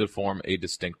 We need to form a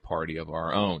distinct party of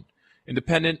our own,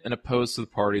 independent and opposed to the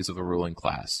parties of the ruling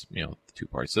class, the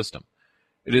two-party system.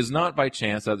 It is not by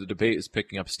chance that the debate is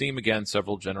picking up steam again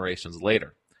several generations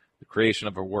later. The creation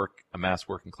of a mass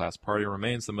working class party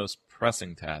remains the most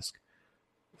pressing task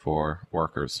for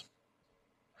workers.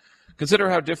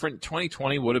 Consider how different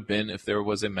 2020 would have been if there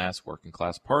was a mass working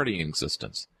class party in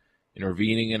existence,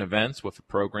 intervening in events with a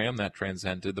program that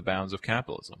transcended the bounds of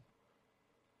capitalism.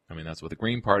 I mean, that's what the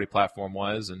Green Party platform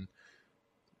was, and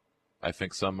I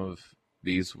think some of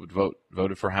these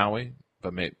voted for Howie,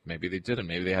 but maybe they didn't.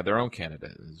 Maybe they had their own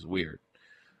candidate. It's weird.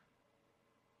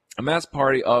 A mass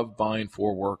party of, by, and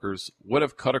for workers would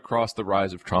have cut across the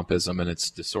rise of Trumpism and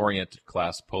its disoriented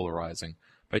class polarizing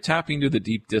by tapping into the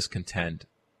deep discontent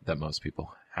that most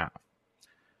people have.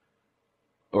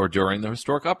 Or during the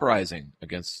historic uprising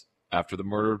after the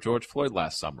murder of George Floyd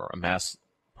last summer, a mass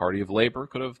party of labor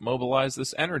could have mobilized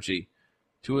this energy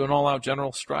to an all-out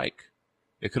general strike.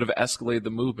 It could have escalated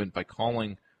the movement by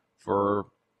calling for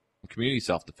community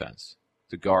self-defense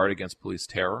to guard against police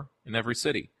terror in every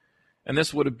city. And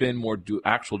this would have been more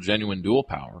actual genuine dual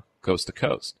power, coast to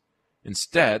coast.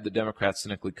 Instead, the Democrats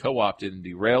cynically co-opted and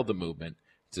derailed the movement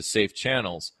to safe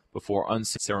channels before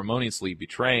unceremoniously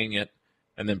betraying it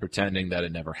and then pretending that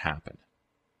it never happened,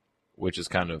 which is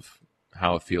kind of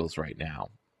how it feels right now.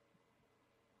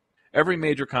 Every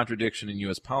major contradiction in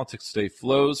U.S. politics today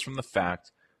flows from the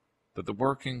fact that the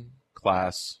working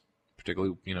class,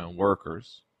 particularly,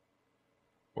 workers,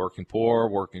 working poor,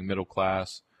 working middle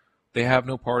class, they have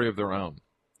no party of their own.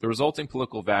 The resulting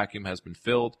political vacuum has been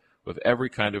filled with every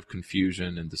kind of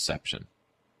confusion and deception.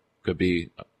 Could be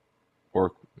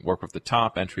work with the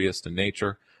top, entryist in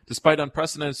nature. Despite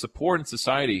unprecedented support in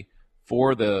society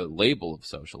for the label of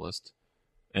socialist,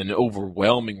 and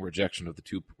overwhelming rejection of the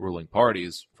two ruling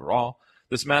parties for all,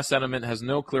 this mass sentiment has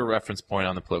no clear reference point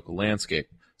on the political landscape,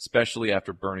 especially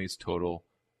after Bernie's total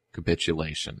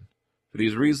capitulation. For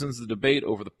these reasons, the debate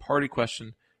over the party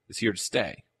question is here to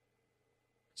stay.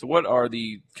 So what are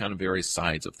the kind of various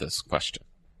sides of this question?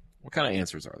 What kind of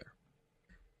answers are there?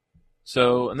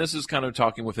 So, and this is kind of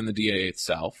talking within the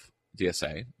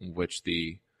DSA, in which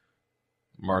the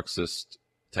Marxist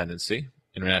tendency,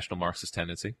 international Marxist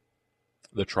tendency,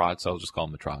 the Trots, I'll just call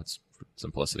them the Trots for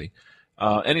simplicity.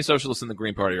 Any socialists in the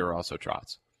Green Party are also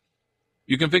Trots.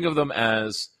 You can think of them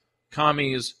as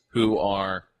commies who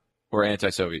are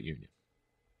anti-Soviet Union,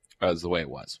 as the way it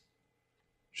was.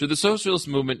 Should the socialist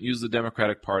movement use the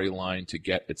Democratic Party line to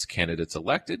get its candidates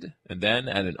elected, and then,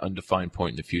 at an undefined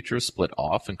point in the future, split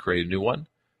off and create a new one?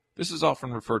 This is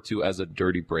often referred to as a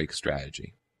dirty break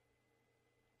strategy.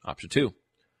 Option 2.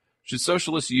 Should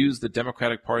socialists use the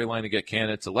Democratic Party line to get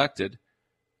candidates elected,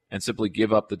 and simply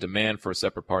give up the demand for a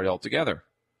separate party altogether?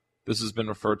 This has been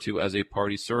referred to as a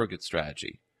party surrogate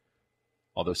strategy,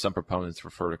 although some proponents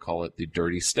prefer to call it the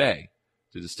dirty stay,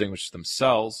 to distinguish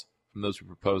themselves from those who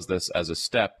propose this as a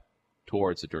step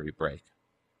towards a dirty break.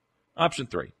 Option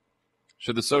 3.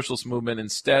 Should the socialist movement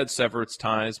instead sever its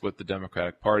ties with the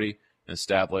Democratic Party and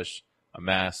establish a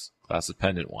mass,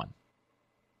 class-dependent one?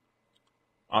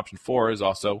 Option 4 is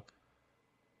also,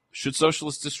 should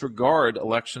socialists disregard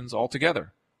elections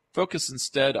altogether? Focus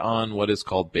instead on what is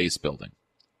called base building,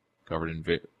 covered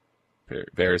in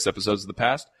various episodes of the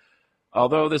past.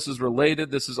 Although this is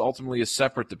related, this is ultimately a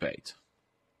separate debate.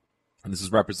 And this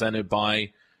is represented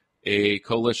by a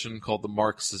coalition called the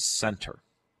Marxist Center.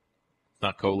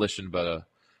 Not coalition, but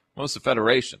almost a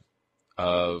federation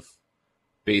of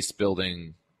base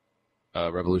building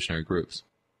revolutionary groups.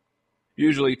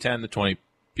 Usually 10 to 20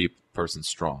 persons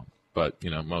strong, but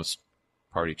most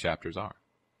party chapters are.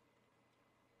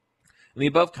 In the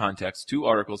above context, 2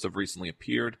 articles have recently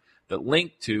appeared that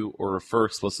link to or refer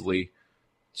explicitly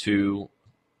to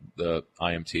the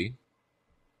IMT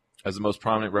as the most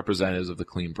prominent representatives of the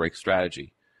clean break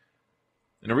strategy.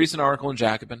 In a recent article in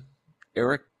Jacobin,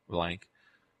 Eric Blank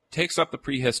takes up the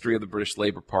prehistory of the British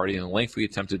Labour Party in a lengthy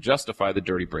attempt to justify the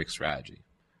dirty break strategy.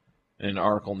 In an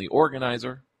article in The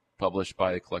Organizer, published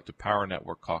by the Collective Power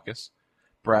Network Caucus,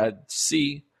 Brad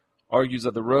C. argues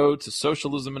that the road to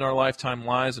socialism in our lifetime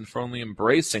lies in firmly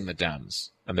embracing the Dems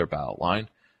and their ballot line,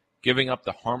 giving up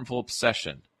the harmful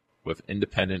obsession with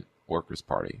Independent Workers'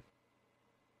 Party,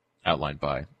 outlined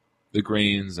by the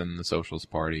Greens and the Socialist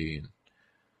Party.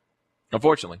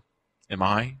 Unfortunately, am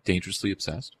I dangerously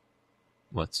obsessed?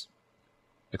 Let's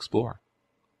explore.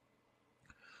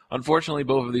 Unfortunately,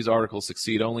 both of these articles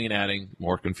succeed only in adding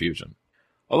more confusion.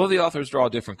 Although the authors draw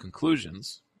different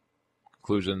conclusions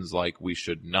like we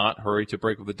should not hurry to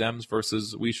break with the Dems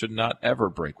versus we should not ever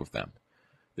break with them,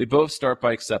 they both start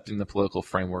by accepting the political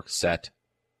framework set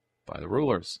by the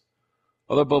rulers.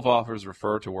 Although both authors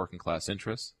refer to working class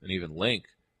interests and even link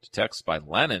to texts by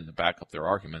Lenin to back up their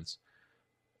arguments,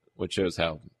 which shows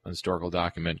how a historical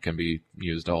document can be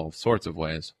used all sorts of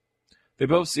ways, they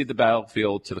both cede the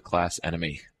battlefield to the class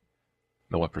enemy,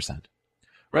 the 1%,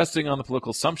 resting on the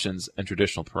political assumptions and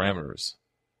traditional parameters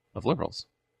of liberals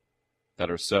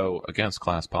that are so against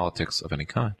class politics of any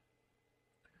kind.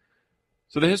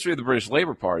 So the history of the British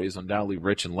Labour Party is undoubtedly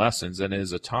rich in lessons and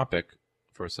is a topic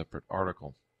for a separate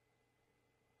article.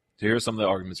 So here are some of the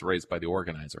arguments raised by the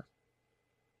organizer.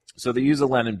 So they use a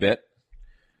Lenin bit.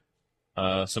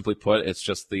 Simply put, it's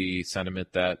just the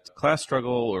sentiment that class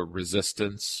struggle or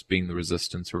resistance, being the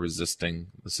resistance or resisting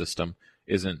the system,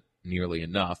 isn't nearly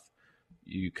enough.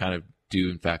 You kind of do,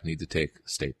 in fact, need to take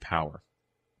state power.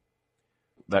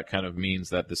 That kind of means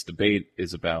that this debate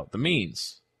is about the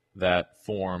means that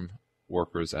form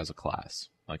workers as a class.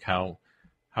 Like how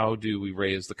do we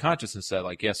raise the consciousness that,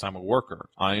 like, yes, I'm a worker.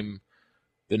 I'm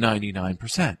the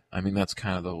 99%. I mean, that's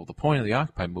kind of the point of the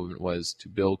Occupy movement, was to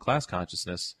build class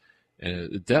consciousness in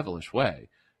a devilish way,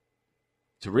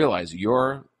 to realize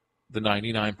you're the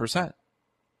 99%.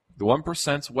 The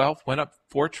 1%'s wealth went up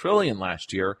 $4 trillion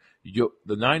last year. The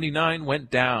 99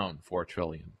 went down $4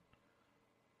 trillion.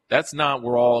 That's not,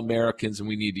 we're all Americans and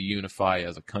we need to unify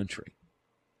as a country.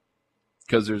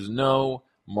 Because there's no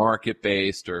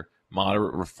market-based or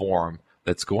moderate reform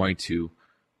that's going to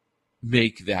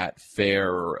make that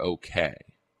fair or okay.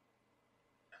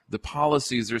 The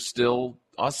policies are still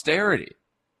austerity.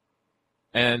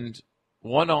 And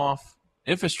one-off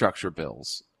infrastructure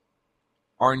bills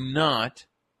are not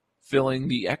filling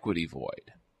the equity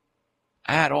void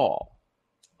at all.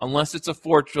 Unless it's a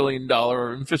 $4 trillion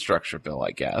infrastructure bill,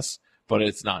 I guess. But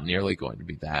it's not nearly going to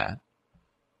be that.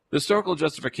 The historical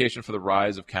justification for the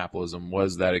rise of capitalism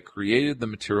was that it created the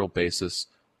material basis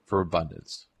for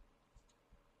abundance.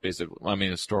 Basically, I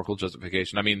mean, historical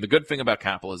justification. I mean, the good thing about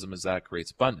capitalism is that it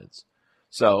creates abundance.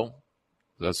 So,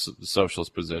 that's the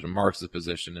socialist position. Marxist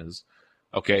position is,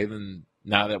 okay, then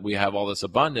now that we have all this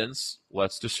abundance,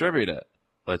 let's distribute it.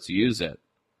 Let's use it.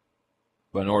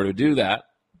 But in order to do that,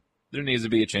 there needs to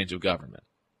be a change of government.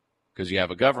 Because you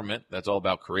have a government that's all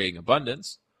about creating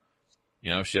abundance,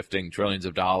 shifting trillions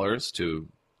of dollars to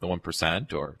the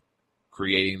 1% or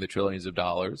creating the trillions of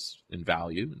dollars in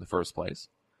value in the first place.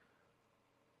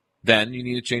 Then you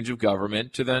need a change of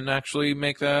government to then actually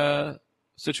make the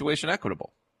situation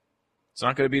equitable. It's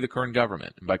not going to be the current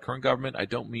government. And by current government, I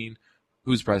don't mean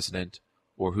who's president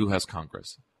or who has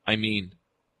Congress. I mean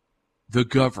the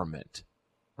government,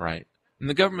 right? And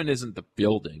the government isn't the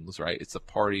buildings, right? It's the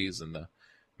parties and the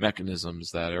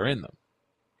mechanisms that are in them.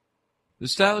 The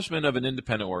establishment of an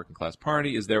independent working class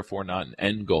party is therefore not an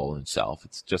end goal in itself.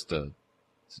 It's just a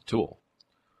tool.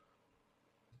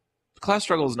 The class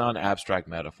struggle is not an abstract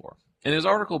metaphor. In his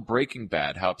article Breaking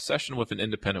Bad, How Obsession with an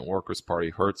Independent Workers'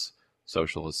 Party Hurts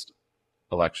Socialist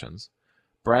Elections,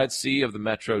 Brad C. of the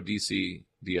Metro DC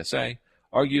DSA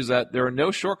argues that there are no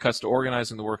shortcuts to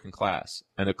organizing the working class,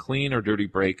 and a clean or dirty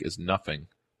break is nothing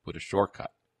but a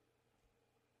shortcut.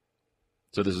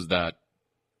 So this is that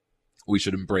we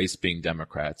should embrace being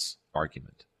Democrats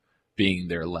argument, being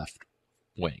their left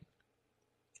wing.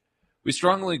 We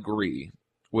strongly agree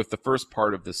with the first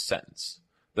part of this sentence,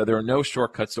 that there are no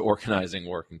shortcuts to organizing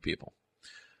working people.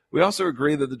 We also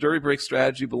agree that the dirty break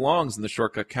strategy belongs in the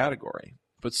shortcut category,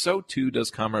 but so too does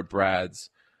Comrade Brad's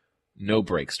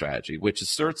no-break strategy, which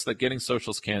asserts that getting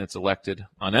socialist candidates elected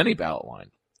on any ballot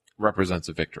line represents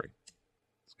a victory.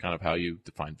 It's kind of how you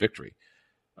define victory.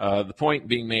 The point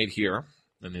being made here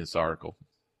in this article,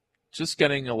 just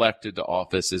getting elected to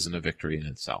office isn't a victory in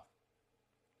itself.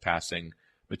 Passing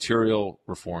material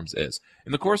reforms is.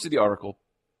 In the course of the article,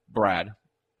 Brad,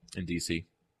 in D.C.,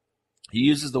 he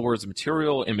uses the words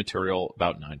material, immaterial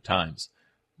about 9 times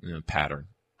in a pattern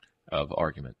of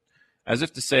argument, as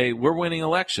if to say, we're winning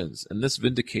elections, and this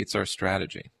vindicates our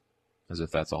strategy, as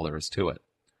if that's all there is to it.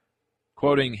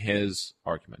 Quoting his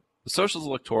argument, the socialist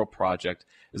electoral project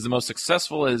is the most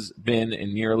successful it has been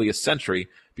in nearly a century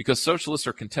because socialists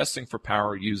are contesting for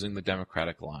power using the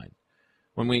democratic line.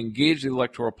 When we engage the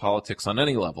electoral politics on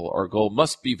any level, our goal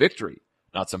must be victory,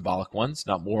 not symbolic ones,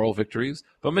 not moral victories,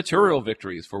 but material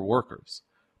victories for workers.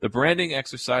 The branding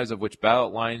exercise of which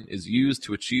ballot line is used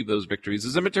to achieve those victories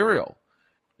is immaterial.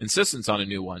 Insistence on a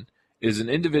new one is an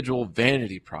individual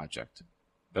vanity project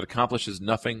that accomplishes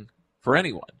nothing for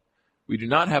anyone. We do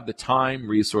not have the time,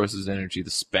 resources, and energy to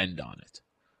spend on it.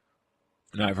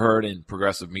 And I've heard in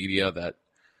progressive media that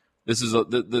this is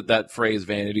that phrase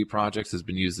 "vanity projects" has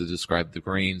been used to describe the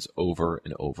Greens over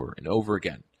and over and over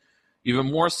again.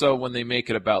 Even more so when they make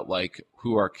it about like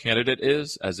who our candidate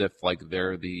is, as if like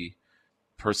they're the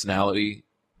personality.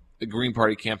 The Green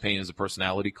Party campaign is a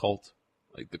personality cult,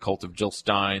 like the cult of Jill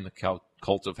Stein, the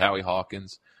cult of Howie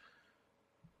Hawkins.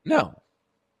 No.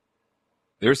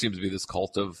 There seems to be this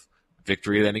cult of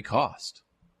victory at any cost.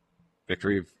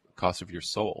 Victory at the cost of your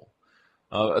soul.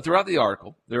 Throughout the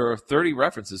article, there are 30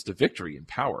 references to victory and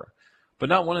power, but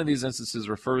not one of these instances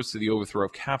refers to the overthrow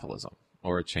of capitalism,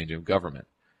 or a change of government,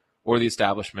 or the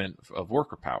establishment of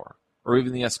worker power, or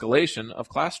even the escalation of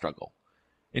class struggle.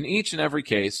 In each and every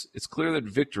case, it's clear that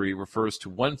victory refers to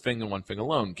one thing and one thing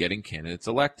alone, getting candidates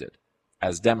elected,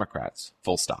 as Democrats,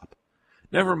 full stop.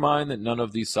 Never mind that none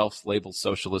of these self-labeled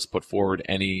socialists put forward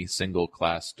any single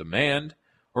class demand,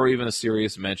 or even a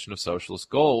serious mention of socialist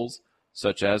goals,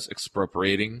 such as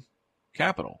expropriating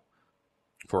capital.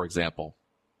 For example,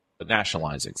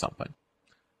 nationalizing something,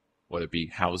 whether it be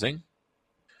housing.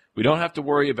 We don't have to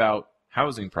worry about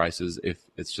housing prices if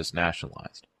it's just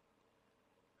nationalized,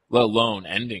 let alone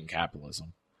ending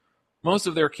capitalism. Most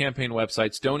of their campaign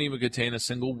websites don't even contain a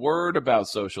single word about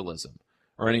socialism,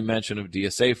 or any mention of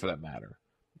DSA for that matter,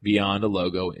 beyond a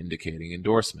logo indicating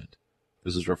endorsement.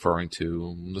 This is referring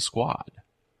to the squad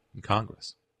in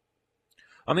Congress.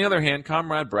 On the other hand,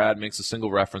 Comrade Brad makes a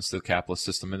single reference to the capitalist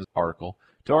system in his article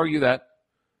to argue that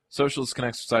socialists can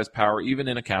exercise power even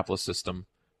in a capitalist system,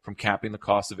 from capping the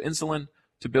cost of insulin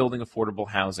to building affordable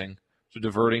housing to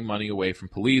diverting money away from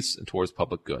police and towards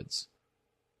public goods.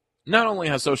 Not only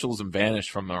has socialism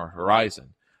vanished from our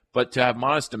horizon, but to have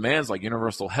modest demands like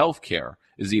universal health care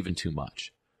is even too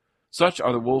much. Such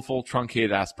are the woeful,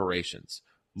 truncated aspirations,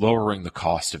 lowering the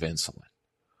cost of insulin.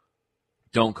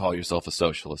 Don't call yourself a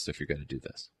socialist if you're going to do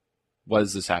this. What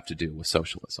does this have to do with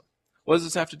socialism? What does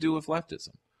this have to do with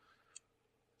leftism?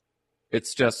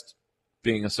 It's just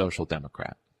being a social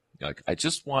democrat. Like, I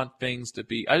just want things to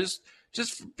be,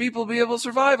 just for people to be able to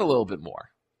survive a little bit more.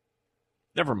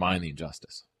 Never mind the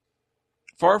injustice.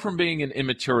 Far from being an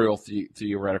immaterial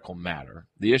theoretical matter,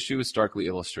 the issue is starkly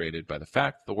illustrated by the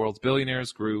fact the world's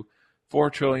billionaires grew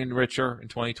 $4 trillion richer in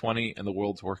 2020 and the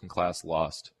world's working class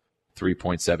lost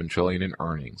 $3.7 trillion in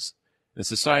earnings. In a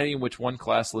society in which one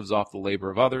class lives off the labor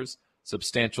of others,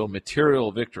 substantial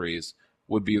material victories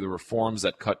would be the reforms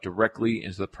that cut directly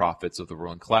into the profits of the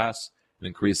ruling class and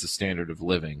increase the standard of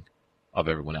living of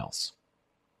everyone else.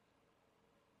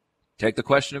 Take the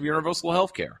question of universal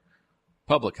health care,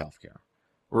 public health care,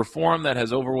 a reform that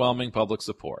has overwhelming public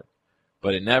support,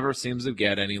 but it never seems to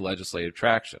get any legislative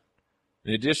traction.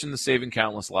 In addition to saving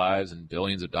countless lives and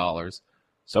billions of dollars,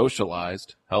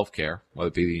 socialized health care, whether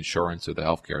it be the insurance or the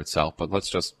health care itself, but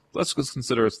let's just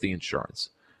consider it's the insurance,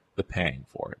 the paying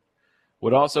for it,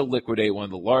 would also liquidate one of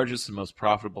the largest and most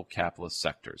profitable capitalist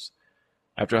sectors.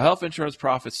 After health insurance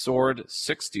profits soared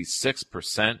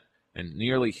 66% and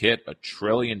nearly hit $1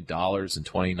 trillion in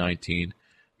 2019,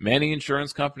 many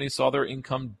insurance companies saw their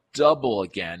income double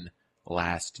again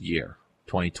last year,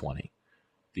 2020.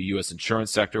 The U.S.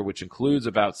 insurance sector, which includes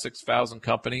about 6,000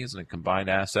 companies and combined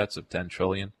assets of $10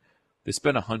 trillion, they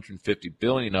spent $150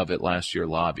 billion of it last year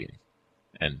lobbying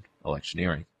and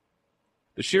electioneering.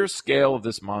 The sheer scale of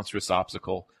this monstrous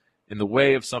obstacle in the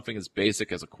way of something as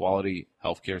basic as a quality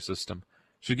healthcare system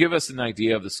should give us an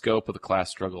idea of the scope of the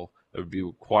class struggle that would be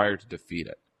required to defeat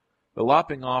it. The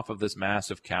lopping off of this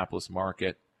massive capitalist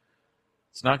market,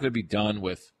 it's not going to be done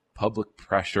with public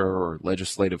pressure or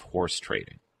legislative horse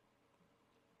trading.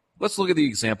 Let's look at the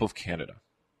example of Canada.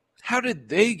 How did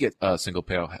they get a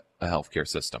single-payer healthcare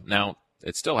system? Now,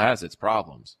 it still has its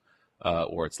problems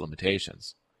or its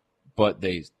limitations, but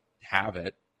they have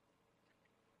it.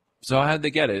 So how did they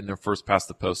get it in their first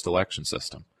past-the-post election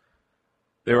system?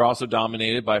 They were also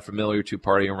dominated by a familiar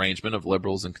two-party arrangement of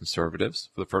liberals and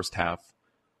conservatives for the first half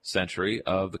century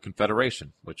of the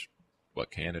Confederation, which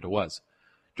what Canada was.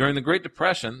 During the Great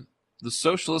Depression, the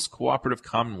Socialist Cooperative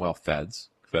Commonwealth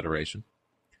Confederation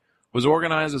was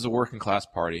organized as a working-class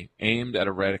party aimed at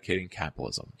eradicating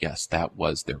capitalism. Yes, that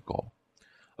was their goal.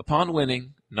 Upon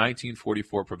winning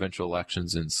 1944 provincial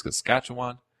elections in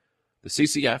Saskatchewan, the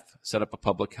CCF set up a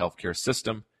public health care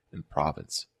system in the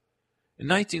province. In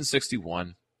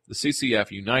 1961, the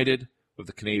CCF united with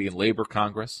the Canadian Labour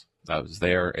Congress, that was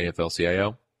their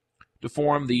AFL-CIO, to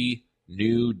form the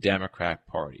New Democrat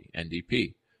Party,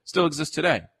 NDP. Still exists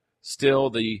today. Still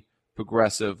the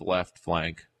progressive left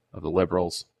flank of the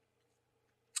Liberals.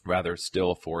 Rather,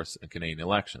 still a force in Canadian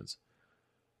elections.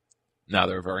 Now,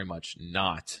 they're very much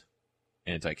not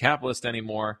anti-capitalist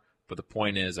anymore, but the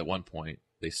point is, at one point,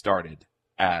 they started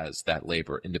as that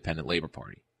independent labor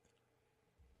party.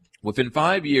 Within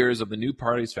 5 years of the new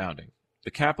party's founding,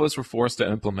 the capitalists were forced to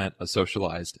implement a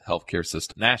socialized healthcare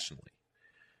system nationally.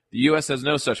 The U.S. has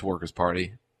no such workers'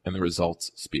 party, and the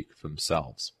results speak for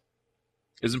themselves.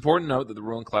 It is important to note that the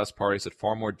ruling class parties had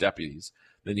far more deputies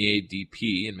than the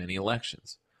ADP in many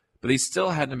elections, but they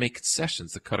still had to make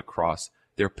concessions to cut across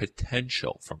their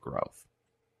potential for growth.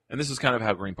 And this is kind of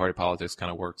how Green Party politics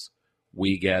kind of works.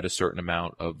 We get a certain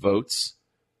amount of votes,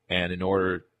 and in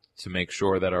order to make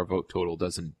sure that our vote total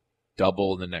doesn't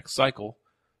double in the next cycle,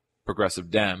 progressive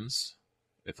Dems,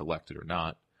 if elected or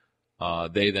not,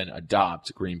 they then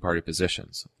adopt Green Party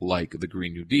positions, like the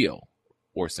Green New Deal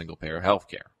or single-payer health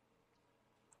care.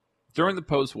 During the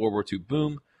post-World War II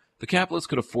boom, the capitalists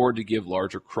could afford to give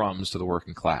larger crumbs to the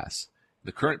working class. In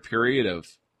the current period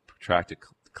of protracted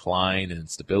decline and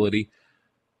instability,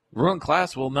 the ruling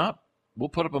class will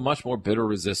put up a much more bitter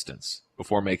resistance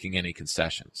before making any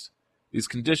concessions. These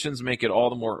conditions make it all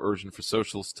the more urgent for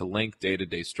socialists to link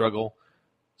day-to-day struggles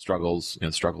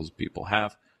people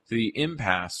have, to the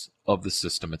impasse of the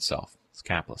system itself, this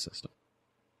capitalist system.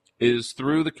 It is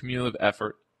through the cumulative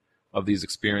effort of these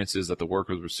experiences that the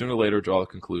workers will sooner or later draw the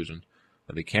conclusion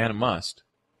that they can and must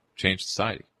change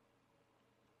society.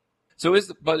 So is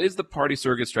the party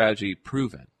surrogate strategy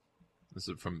proven? This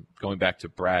is from going back to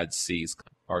Brad C's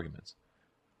arguments.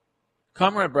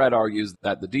 Comrade Brad argues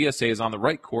that the DSA is on the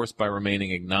right course by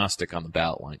remaining agnostic on the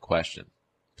ballot line question,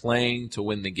 playing to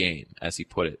win the game, as he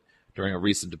put it, during a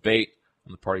recent debate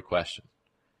on the party question.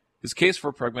 His case for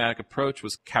a pragmatic approach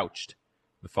was couched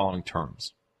in the following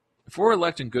terms. If we're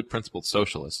electing good principled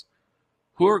socialists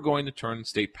who are going to turn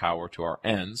state power to our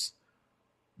ends,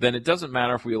 then it doesn't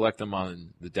matter if we elect them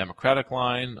on the Democratic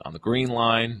line, on the Green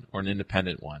line, or an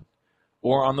independent one,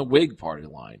 or on the Whig Party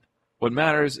line. What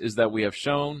matters is that we have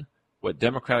shown what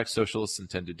democratic socialists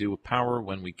intend to do with power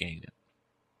when we gain it.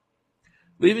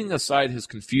 Leaving aside his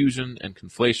confusion and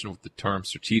conflation with the terms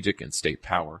strategic and state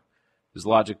power, his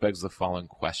logic begs the following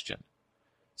question.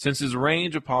 Since his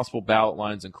range of possible ballot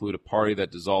lines include a party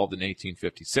that dissolved in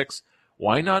 1856,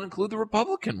 why not include the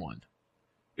Republican one?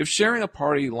 If sharing a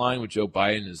party line with Joe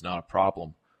Biden is not a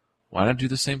problem, why not do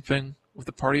the same thing with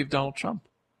the party of Donald Trump?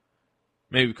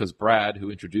 Maybe because Brad, who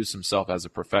introduced himself as a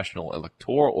professional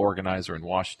electoral organizer in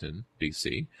Washington,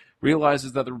 D.C.,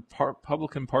 realizes that the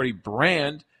Republican Party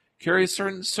brand carries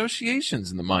certain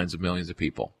associations in the minds of millions of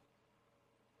people,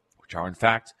 which are, in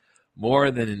fact,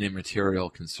 more than an immaterial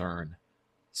concern.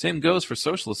 Same goes for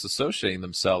socialists associating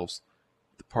themselves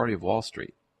with the Party of Wall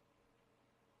Street.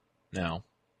 Now,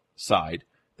 aside,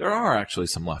 there are actually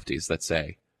some lefties that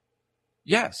say,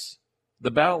 yes,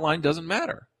 the ballot line doesn't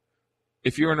matter.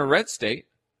 If you're in a red state,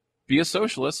 be a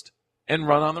socialist and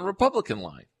run on the Republican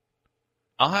line.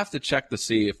 I'll have to check to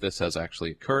see if this has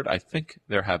actually occurred. I think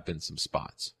there have been some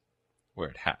spots where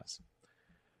it has.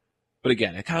 But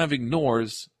again, it kind of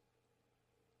ignores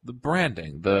the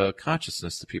branding, the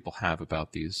consciousness that people have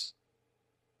about these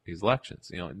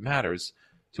elections. It matters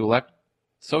to elect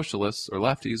socialists or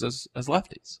lefties as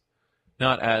lefties,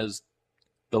 not as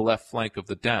the left flank of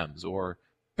the Dems or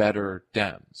better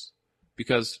Dems.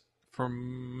 Because for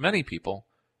many people,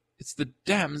 it's the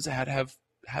Dems that have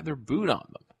had their boot on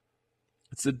them.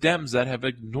 It's the Dems that have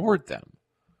ignored them.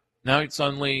 Now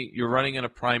suddenly you're running in a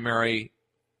primary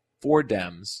for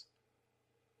Dems,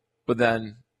 but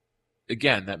then,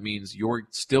 again, that means you're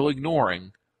still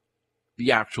ignoring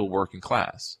the actual working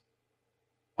class.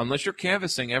 Unless you're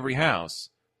canvassing every house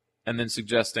and then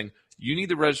suggesting you need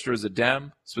to register as a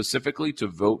Dem specifically to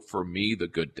vote for me, the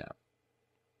good Dem,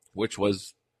 which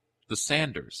was the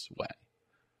Sanders way.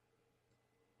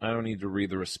 I don't need to read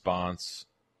the response.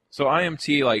 So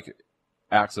IMT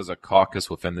acts as a caucus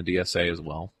within the DSA as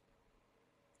well.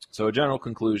 So a general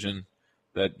conclusion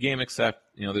that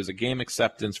there's a game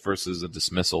acceptance versus a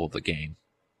dismissal of the game.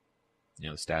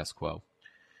 The status quo.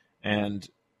 And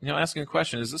asking a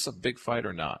question, is this a big fight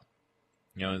or not?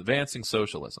 Advancing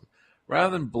socialism.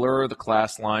 Rather than blur the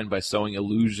class line by sowing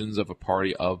illusions of a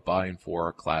party of, by, and for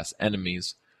our class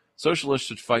enemies, socialists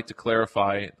should fight to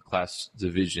clarify the class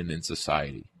division in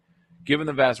society. Given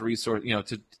the vast resource,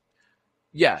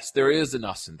 yes, there is an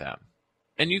us and them.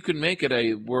 And you can make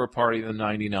it we're a party of the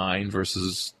 99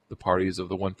 versus the parties of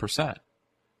the 1%.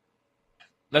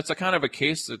 That's a kind of a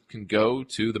case that can go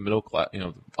to the middle class,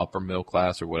 the upper middle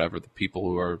class or whatever, the people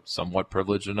who are somewhat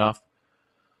privileged enough.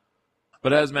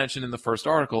 But as mentioned in the first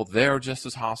article, they're just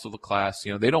as hostile to class.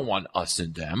 They don't want us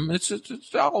and them. It's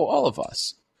all of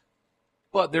us.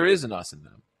 But there is an us and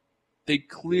them. They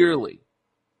clearly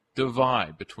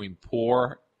divide between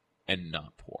poor and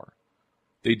not poor.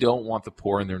 they don't want the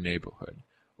poor in their neighborhood,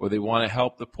 or they want to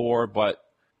help the poor, but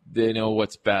they know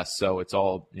what's best. So it's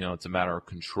all, it's a matter of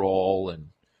control and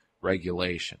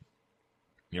regulation.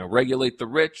 Regulate the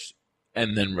rich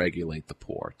and then regulate the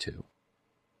poor too.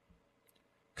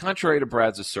 Contrary to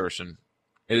Brad's assertion,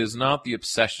 it is not the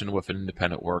obsession with an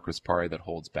independent workers' party that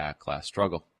holds back class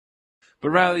struggle, but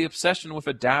rather the obsession with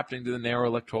adapting to the narrow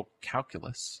electoral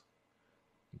calculus,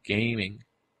 gaming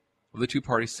of the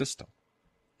two-party system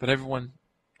that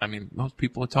most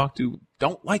people I talk to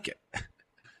don't like it.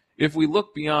 If we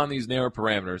look beyond these narrow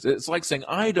parameters, it's like saying,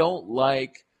 I don't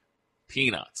like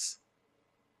peanuts.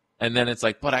 And then it's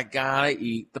like, but I gotta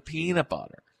eat the peanut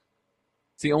butter.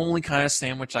 It's the only kind of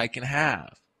sandwich I can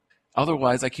have.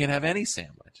 Otherwise, I can't have any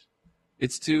sandwich.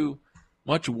 It's too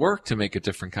much work to make a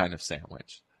different kind of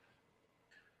sandwich.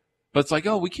 But it's like,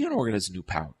 we can't organize a new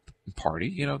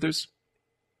party. There's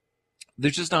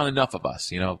just not enough of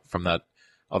us, from that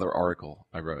other article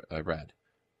I read.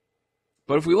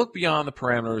 But if we look beyond the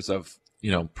parameters of,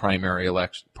 primary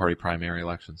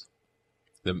elections,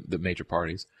 the major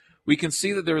parties, we can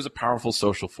see that there is a powerful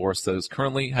social force that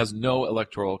currently has no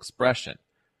electoral expression.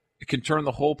 It can turn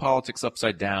the whole politics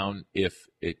upside down if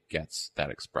it gets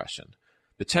that expression.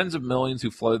 The tens of millions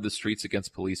who flooded the streets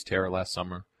against police terror last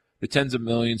summer, the tens of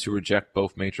millions who reject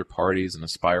both major parties and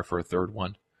aspire for a third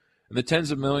one, and the tens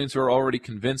of millions who are already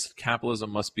convinced that capitalism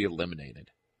must be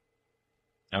eliminated.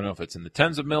 I don't know if it's in the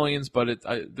tens of millions, but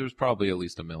there's probably at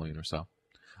least a million or so.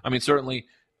 Certainly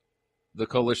the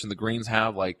coalition the Greens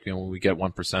have, when we get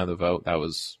 1% of the vote, that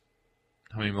was,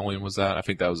 how many million was that? I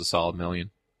think that was a solid million.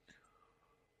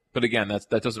 But again, that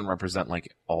doesn't represent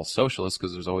all socialists,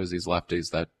 because there's always these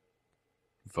lefties that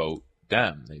vote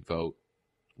Dem. They vote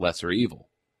lesser evil.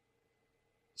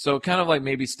 So kind of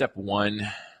maybe step one,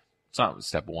 it's not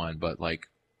step one, but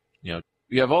you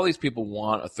have all these people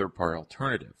want a third party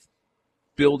alternative.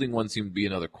 Building one seemed to be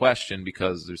another question,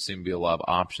 because there seemed to be a lot of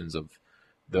options of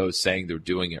those saying they're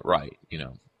doing it right.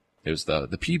 There's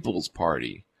the People's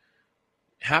Party.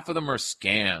 Half of them are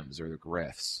scams or the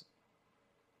grifts.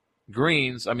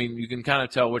 Greens, you can kind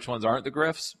of tell which ones aren't the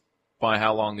grifts by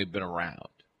how long they've been around.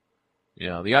 The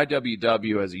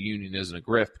IWW as a union isn't a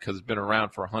grift because it's been around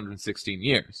for 116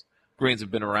 years. Greens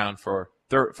have been around for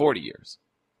 40 years.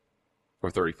 Or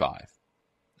 35.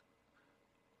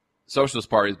 Socialist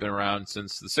Party has been around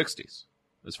since the 60s,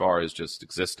 as far as just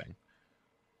existing.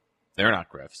 They're not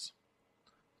grifts.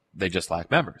 They just lack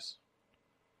members.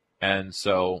 And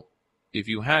so, if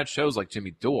you had shows like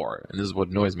Jimmy Dore, and this is what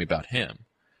annoys me about him,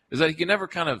 is that he can never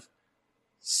kind of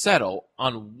settle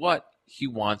on what he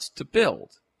wants to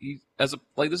build. This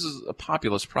is a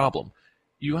populist problem.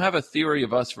 You have a theory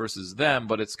of us versus them,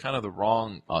 but it's kind of the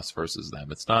wrong us versus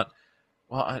them. It's not,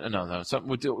 I don't know.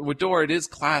 With Dore, it is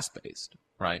class-based,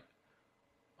 right?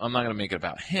 I'm not going to make it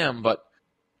about him, but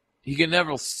he can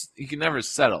never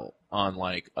settle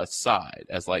on a side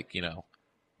as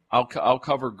I'll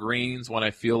cover Greens when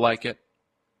I feel like it.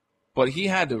 But he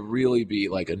had to really be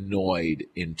annoyed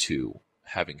into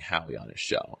having Howie on his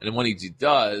show. And when he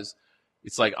does,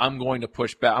 it's I'm going to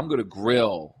push back. I'm going to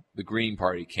grill the Green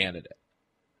Party candidate.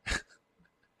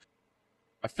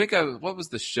 I think what was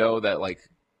the show that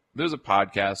there's a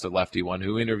podcast, a lefty one,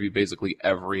 who interviewed basically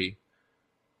every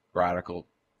radical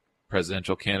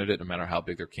presidential candidate, no matter how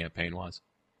big their campaign was.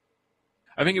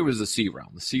 I think it was the C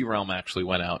Realm. The C Realm actually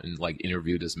went out and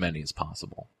interviewed as many as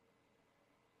possible.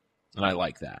 And I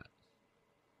like that.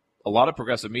 A lot of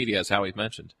progressive media, as Howie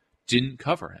mentioned, didn't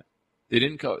cover him.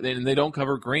 They don't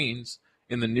cover Greens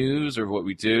in the news or what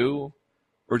we do,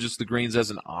 or just the Greens as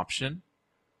an option.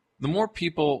 The more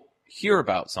people hear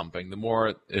about something, the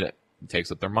more it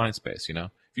takes up their mind space, If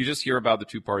you just hear about the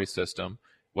two-party system,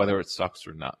 whether it sucks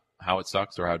or not, how it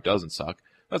sucks or how it doesn't suck,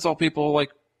 that's all people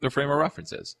their frame of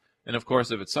reference is. And of course,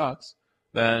 if it sucks,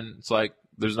 then it's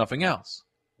there's nothing else.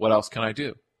 What else can I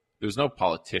do? There's no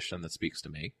politician that speaks to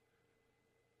me.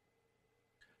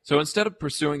 So instead of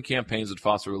pursuing campaigns that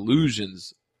foster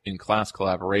illusions in class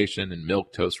collaboration and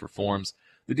milquetoast reforms,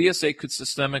 the DSA could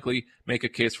systemically make a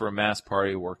case for a mass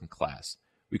party of working class.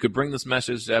 We could bring this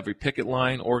message to every picket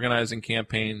line, organizing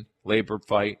campaign, labor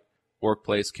fight,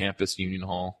 workplace, campus, union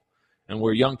hall, and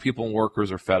where young people and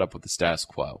workers are fed up with the status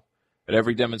quo. At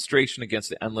every demonstration against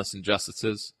the endless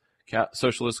injustices,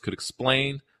 socialists could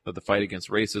explain that the fight against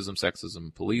racism, sexism,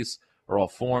 and police are all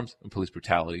forms, and police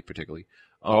brutality particularly,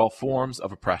 are all forms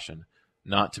of oppression,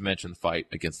 not to mention the fight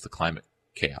against the climate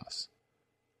chaos.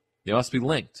 They must be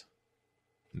linked,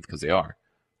 because they are.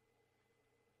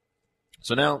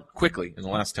 So now, quickly, in the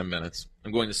last 10 minutes,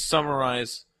 I'm going to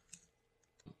summarize,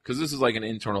 because this is an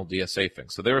internal DSA thing.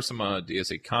 So there are some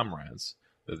DSA comrades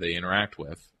that they interact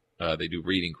with They do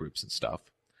reading groups and stuff.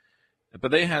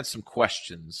 But they had some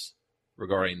questions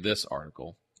regarding this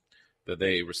article that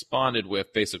they responded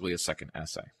with basically a second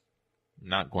essay. I'm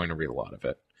not going to read a lot of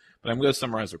it, but I'm going to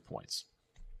summarize their points.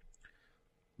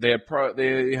 They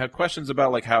had questions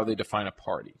about like how they define a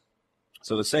party.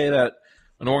 So they say that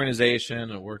an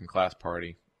organization, a working class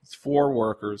party, it's for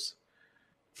workers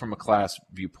from a class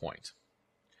viewpoint.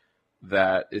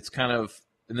 That it's kind of,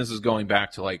 and this is going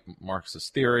back to like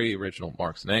Marxist theory, original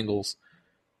Marx and Engels,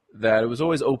 that it was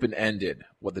always open-ended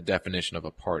what the definition of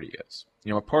a party is.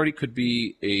 You know, a party could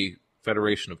be a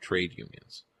federation of trade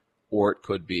unions, or it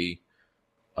could be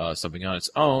something on its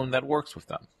own that works with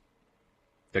them,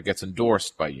 that gets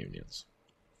endorsed by unions,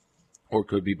 or it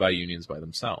could be by unions by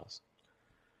themselves.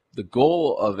 The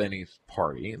goal of any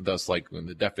party, thus like in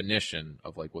the definition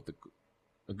of like what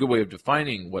a good way of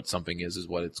defining what something is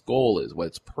what its goal is, what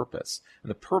its purpose. And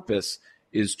the purpose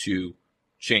is to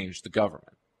change the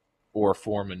government or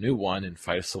form a new one and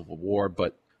fight a civil war,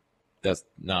 but that's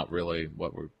not really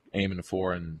what we're aiming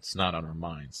for, and it's not on our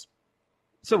minds.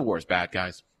 Civil war is bad,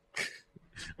 guys.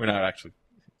 We're not actually...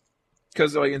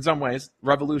 Because like, in some ways,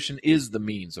 revolution is the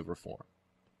means of reform.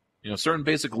 You know, certain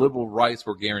basic liberal rights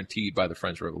were guaranteed by the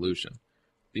French Revolution.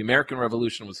 The American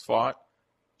Revolution was fought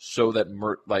so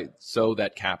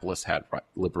that capitalists had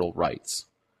liberal rights,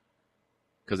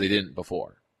 because they didn't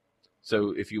before.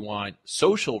 So if you want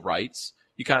social rights,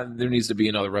 there needs to be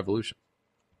another revolution.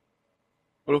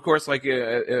 But of course, like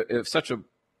if such a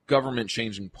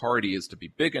government-changing party is to be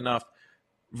big enough,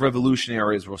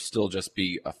 revolutionaries will still just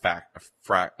be a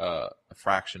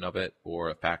fraction of it, or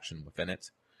a faction within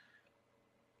it.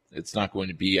 It's not going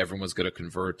to be everyone's going to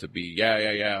convert to be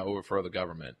overthrow the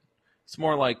government. It's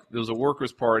more like there's a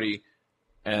workers' party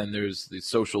and there's the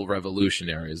social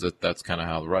revolutionaries. That's kind of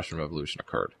how the Russian Revolution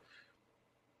occurred.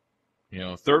 You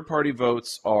know, third-party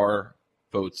votes are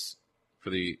votes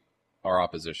for our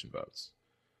opposition votes.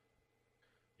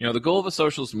 You know, the goal of a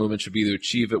socialist movement should be to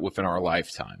achieve it within our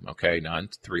lifetime, okay,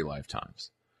 not 3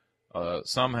 lifetimes.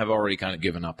 Some have already kind of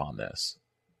given up on this,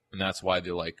 and that's why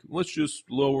they're like, let's just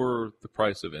lower the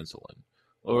price of insulin,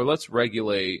 or let's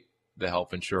regulate the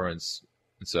health insurance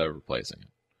instead of replacing it.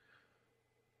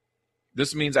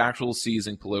 This means actual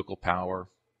seizing political power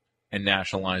and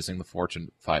nationalizing the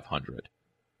Fortune 500.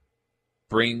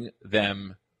 Bring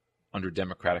them under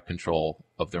democratic control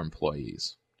of their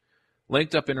employees.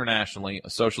 Linked up internationally, a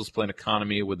socialist planned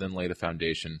economy would then lay the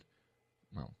foundation,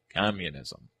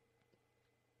 communism.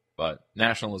 But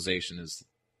nationalization is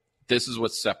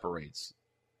what separates,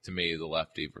 to me, the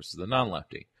lefty versus the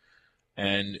non-lefty.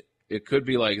 And it could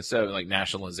be like, instead of like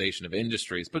nationalization of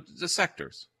industries, but the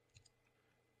sectors.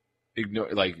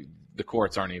 Like the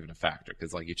courts aren't even a factor,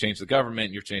 because like you change the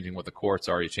government, you're changing what the courts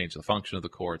are, you change the function of the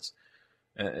courts.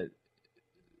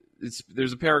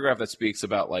 There's a paragraph that speaks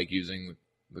about like using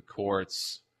the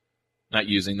courts, not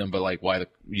using them, but like why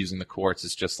using the courts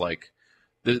is just like,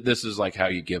 this is like how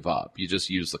you give up. You just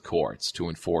use the courts to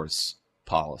enforce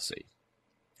policy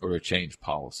or to change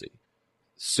policy.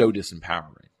 So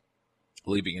disempowering.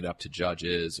 Leaving it up to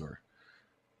judges or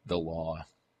the law.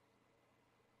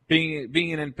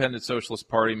 Being an independent socialist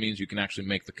party means you can actually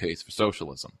make the case for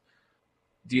socialism.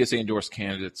 DSA endorsed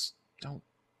candidates don't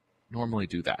normally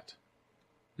do that.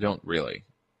 They don't really.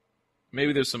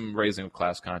 Maybe there's some raising of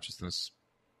class consciousness,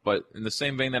 but in the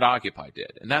same vein that Occupy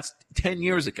did. And that's 10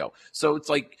 years ago. So it's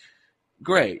like,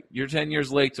 great, you're 10 years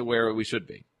late to where we should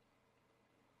be.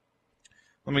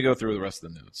 Let me go through the rest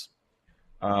of the notes.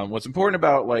 What's important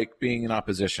about like being an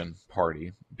opposition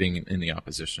party, being in the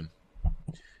opposition,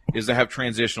 is to have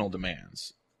transitional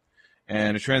demands.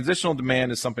 And a transitional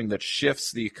demand is something that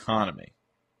shifts the economy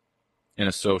in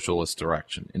a socialist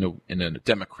direction, in a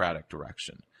democratic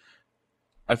direction.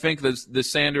 I think the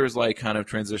Sanders like kind of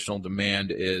transitional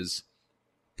demand is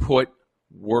put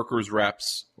workers'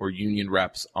 reps or union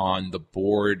reps on the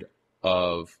board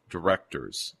of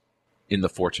directors in the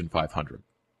Fortune 500.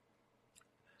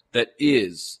 That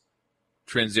is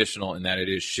transitional in that it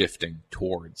is shifting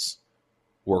towards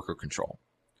worker control.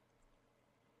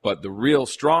 But the real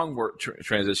strong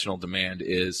transitional demand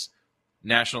is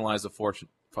nationalize the Fortune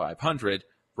 500,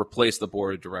 replace the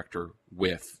board of director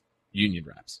with union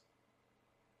reps.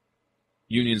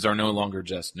 Unions are no longer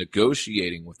just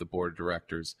negotiating with the board of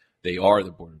directors, they are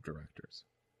the board of directors.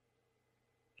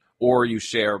 Or you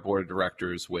share board of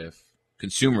directors with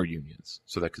consumer unions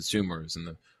so that consumers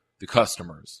and the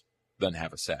customers then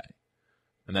have a say.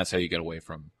 And that's how you get away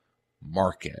from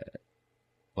market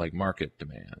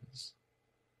demands,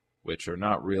 which are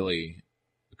not really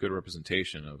a good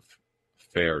representation of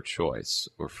fair choice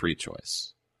or free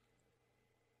choice.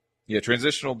 Yeah,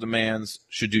 transitional demands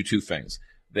should do two things.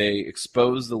 They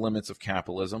expose the limits of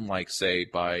capitalism, like, say,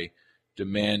 by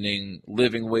demanding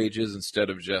living wages instead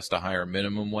of just a higher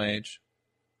minimum wage.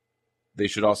 They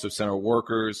should also center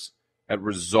workers at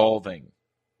resolving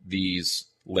these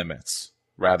limits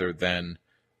rather than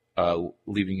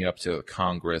leaving it up to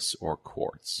Congress or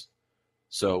courts.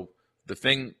 So the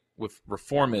thing with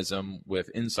reformism, with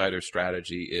insider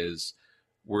strategy, is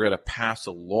we're going to pass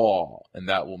a law and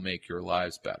that will make your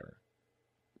lives better.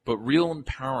 But real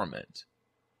empowerment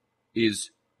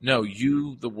is, no,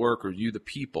 you, the worker, you, the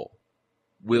people,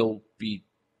 will be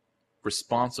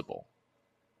responsible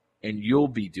and you'll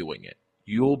be doing it.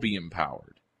 You'll be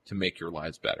empowered to make your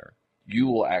lives better. You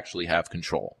will actually have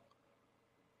control.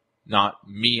 Not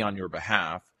me on your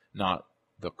behalf, not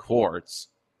the courts,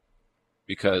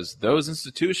 because those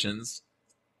institutions,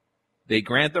 they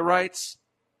grant the rights,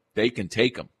 they can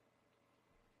take them.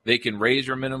 They can raise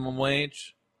your minimum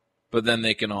wage, but then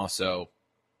they can also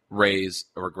raise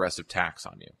a regressive tax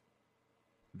on you.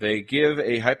 They give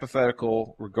a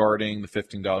hypothetical regarding the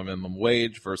 $15 minimum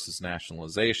wage versus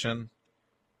nationalization.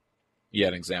 Yet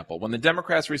an example. When the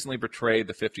Democrats recently betrayed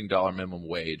the $15 minimum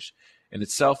wage, in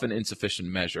itself an insufficient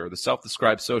measure, the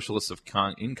self-described socialists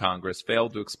in Congress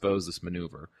failed to expose this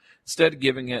maneuver, instead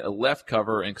giving it a left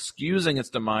cover and excusing its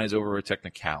demise over a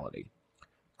technicality.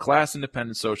 Class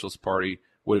Independent Socialist Party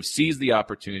would have seized the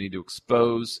opportunity to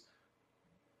expose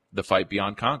the fight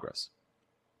beyond Congress.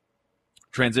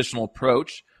 Transitional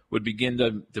approach would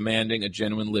begin demanding a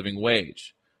genuine living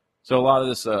wage. So a lot of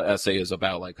this essay is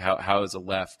about like how does a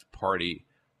left party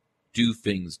do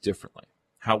things differently?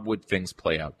 How would things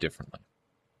play out differently?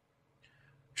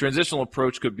 Transitional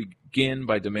approach could begin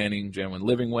by demanding genuine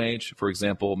living wage, for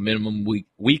example, minimum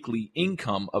weekly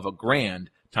income of $1,000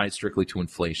 tied strictly to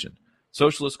inflation.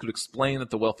 Socialists could explain that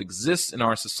the wealth exists in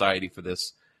our society for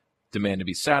this demand to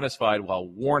be satisfied, while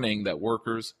warning that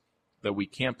workers that we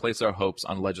can't place our hopes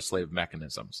on legislative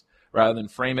mechanisms. Rather than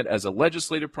frame it as a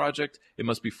legislative project, it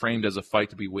must be framed as a fight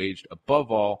to be waged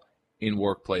above all in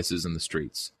workplaces and the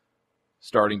streets,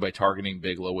 starting by targeting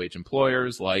big low-wage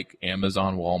employers like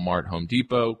Amazon, Walmart, Home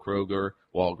Depot, Kroger,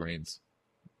 Walgreens,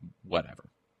 whatever.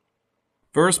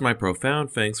 First, my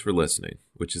profound thanks for listening,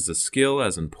 which is a skill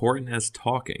as important as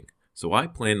talking. So I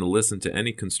plan to listen to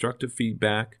any constructive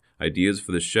feedback, ideas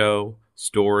for the show,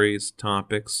 stories,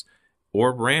 topics,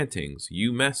 or rantings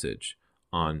you message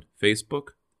on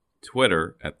Facebook,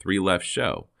 Twitter at 3Left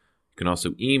Show. You can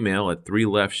also email at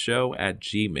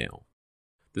 3leftshow@gmail.com.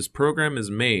 This program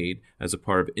is made as a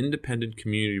part of independent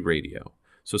community radio,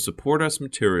 so support us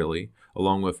materially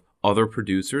along with other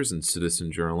producers and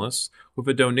citizen journalists with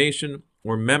a donation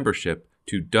or membership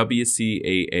to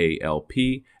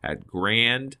WCAALP at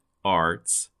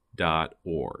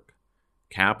grandarts.org.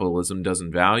 Capitalism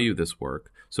doesn't value this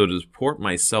work, so to support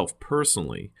myself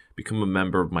personally, become a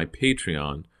member of my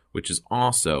Patreon, which is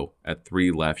also at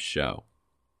 3Left Show.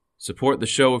 Support the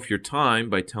show with your time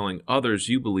by telling others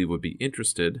you believe would be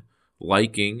interested,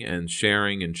 liking and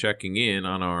sharing and checking in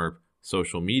on our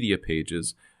social media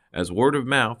pages, as word of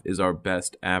mouth is our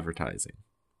best advertising.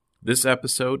 This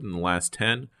episode and the last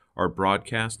 10 are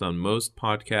broadcast on most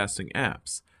podcasting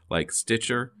apps like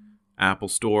Stitcher, Apple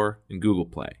Store, and Google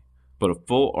Play. But a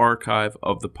full archive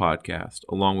of the podcast,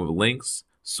 along with links,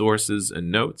 sources,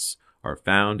 and notes, are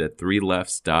found at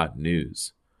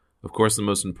 3lefts.news. Of course, the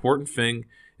most important thing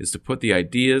is to put the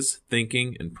ideas,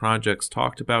 thinking, and projects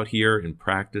talked about here in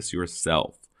practice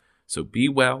yourself. So be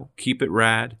well, keep it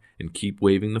rad, and keep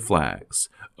waving the flags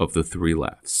of the 3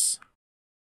 lefts.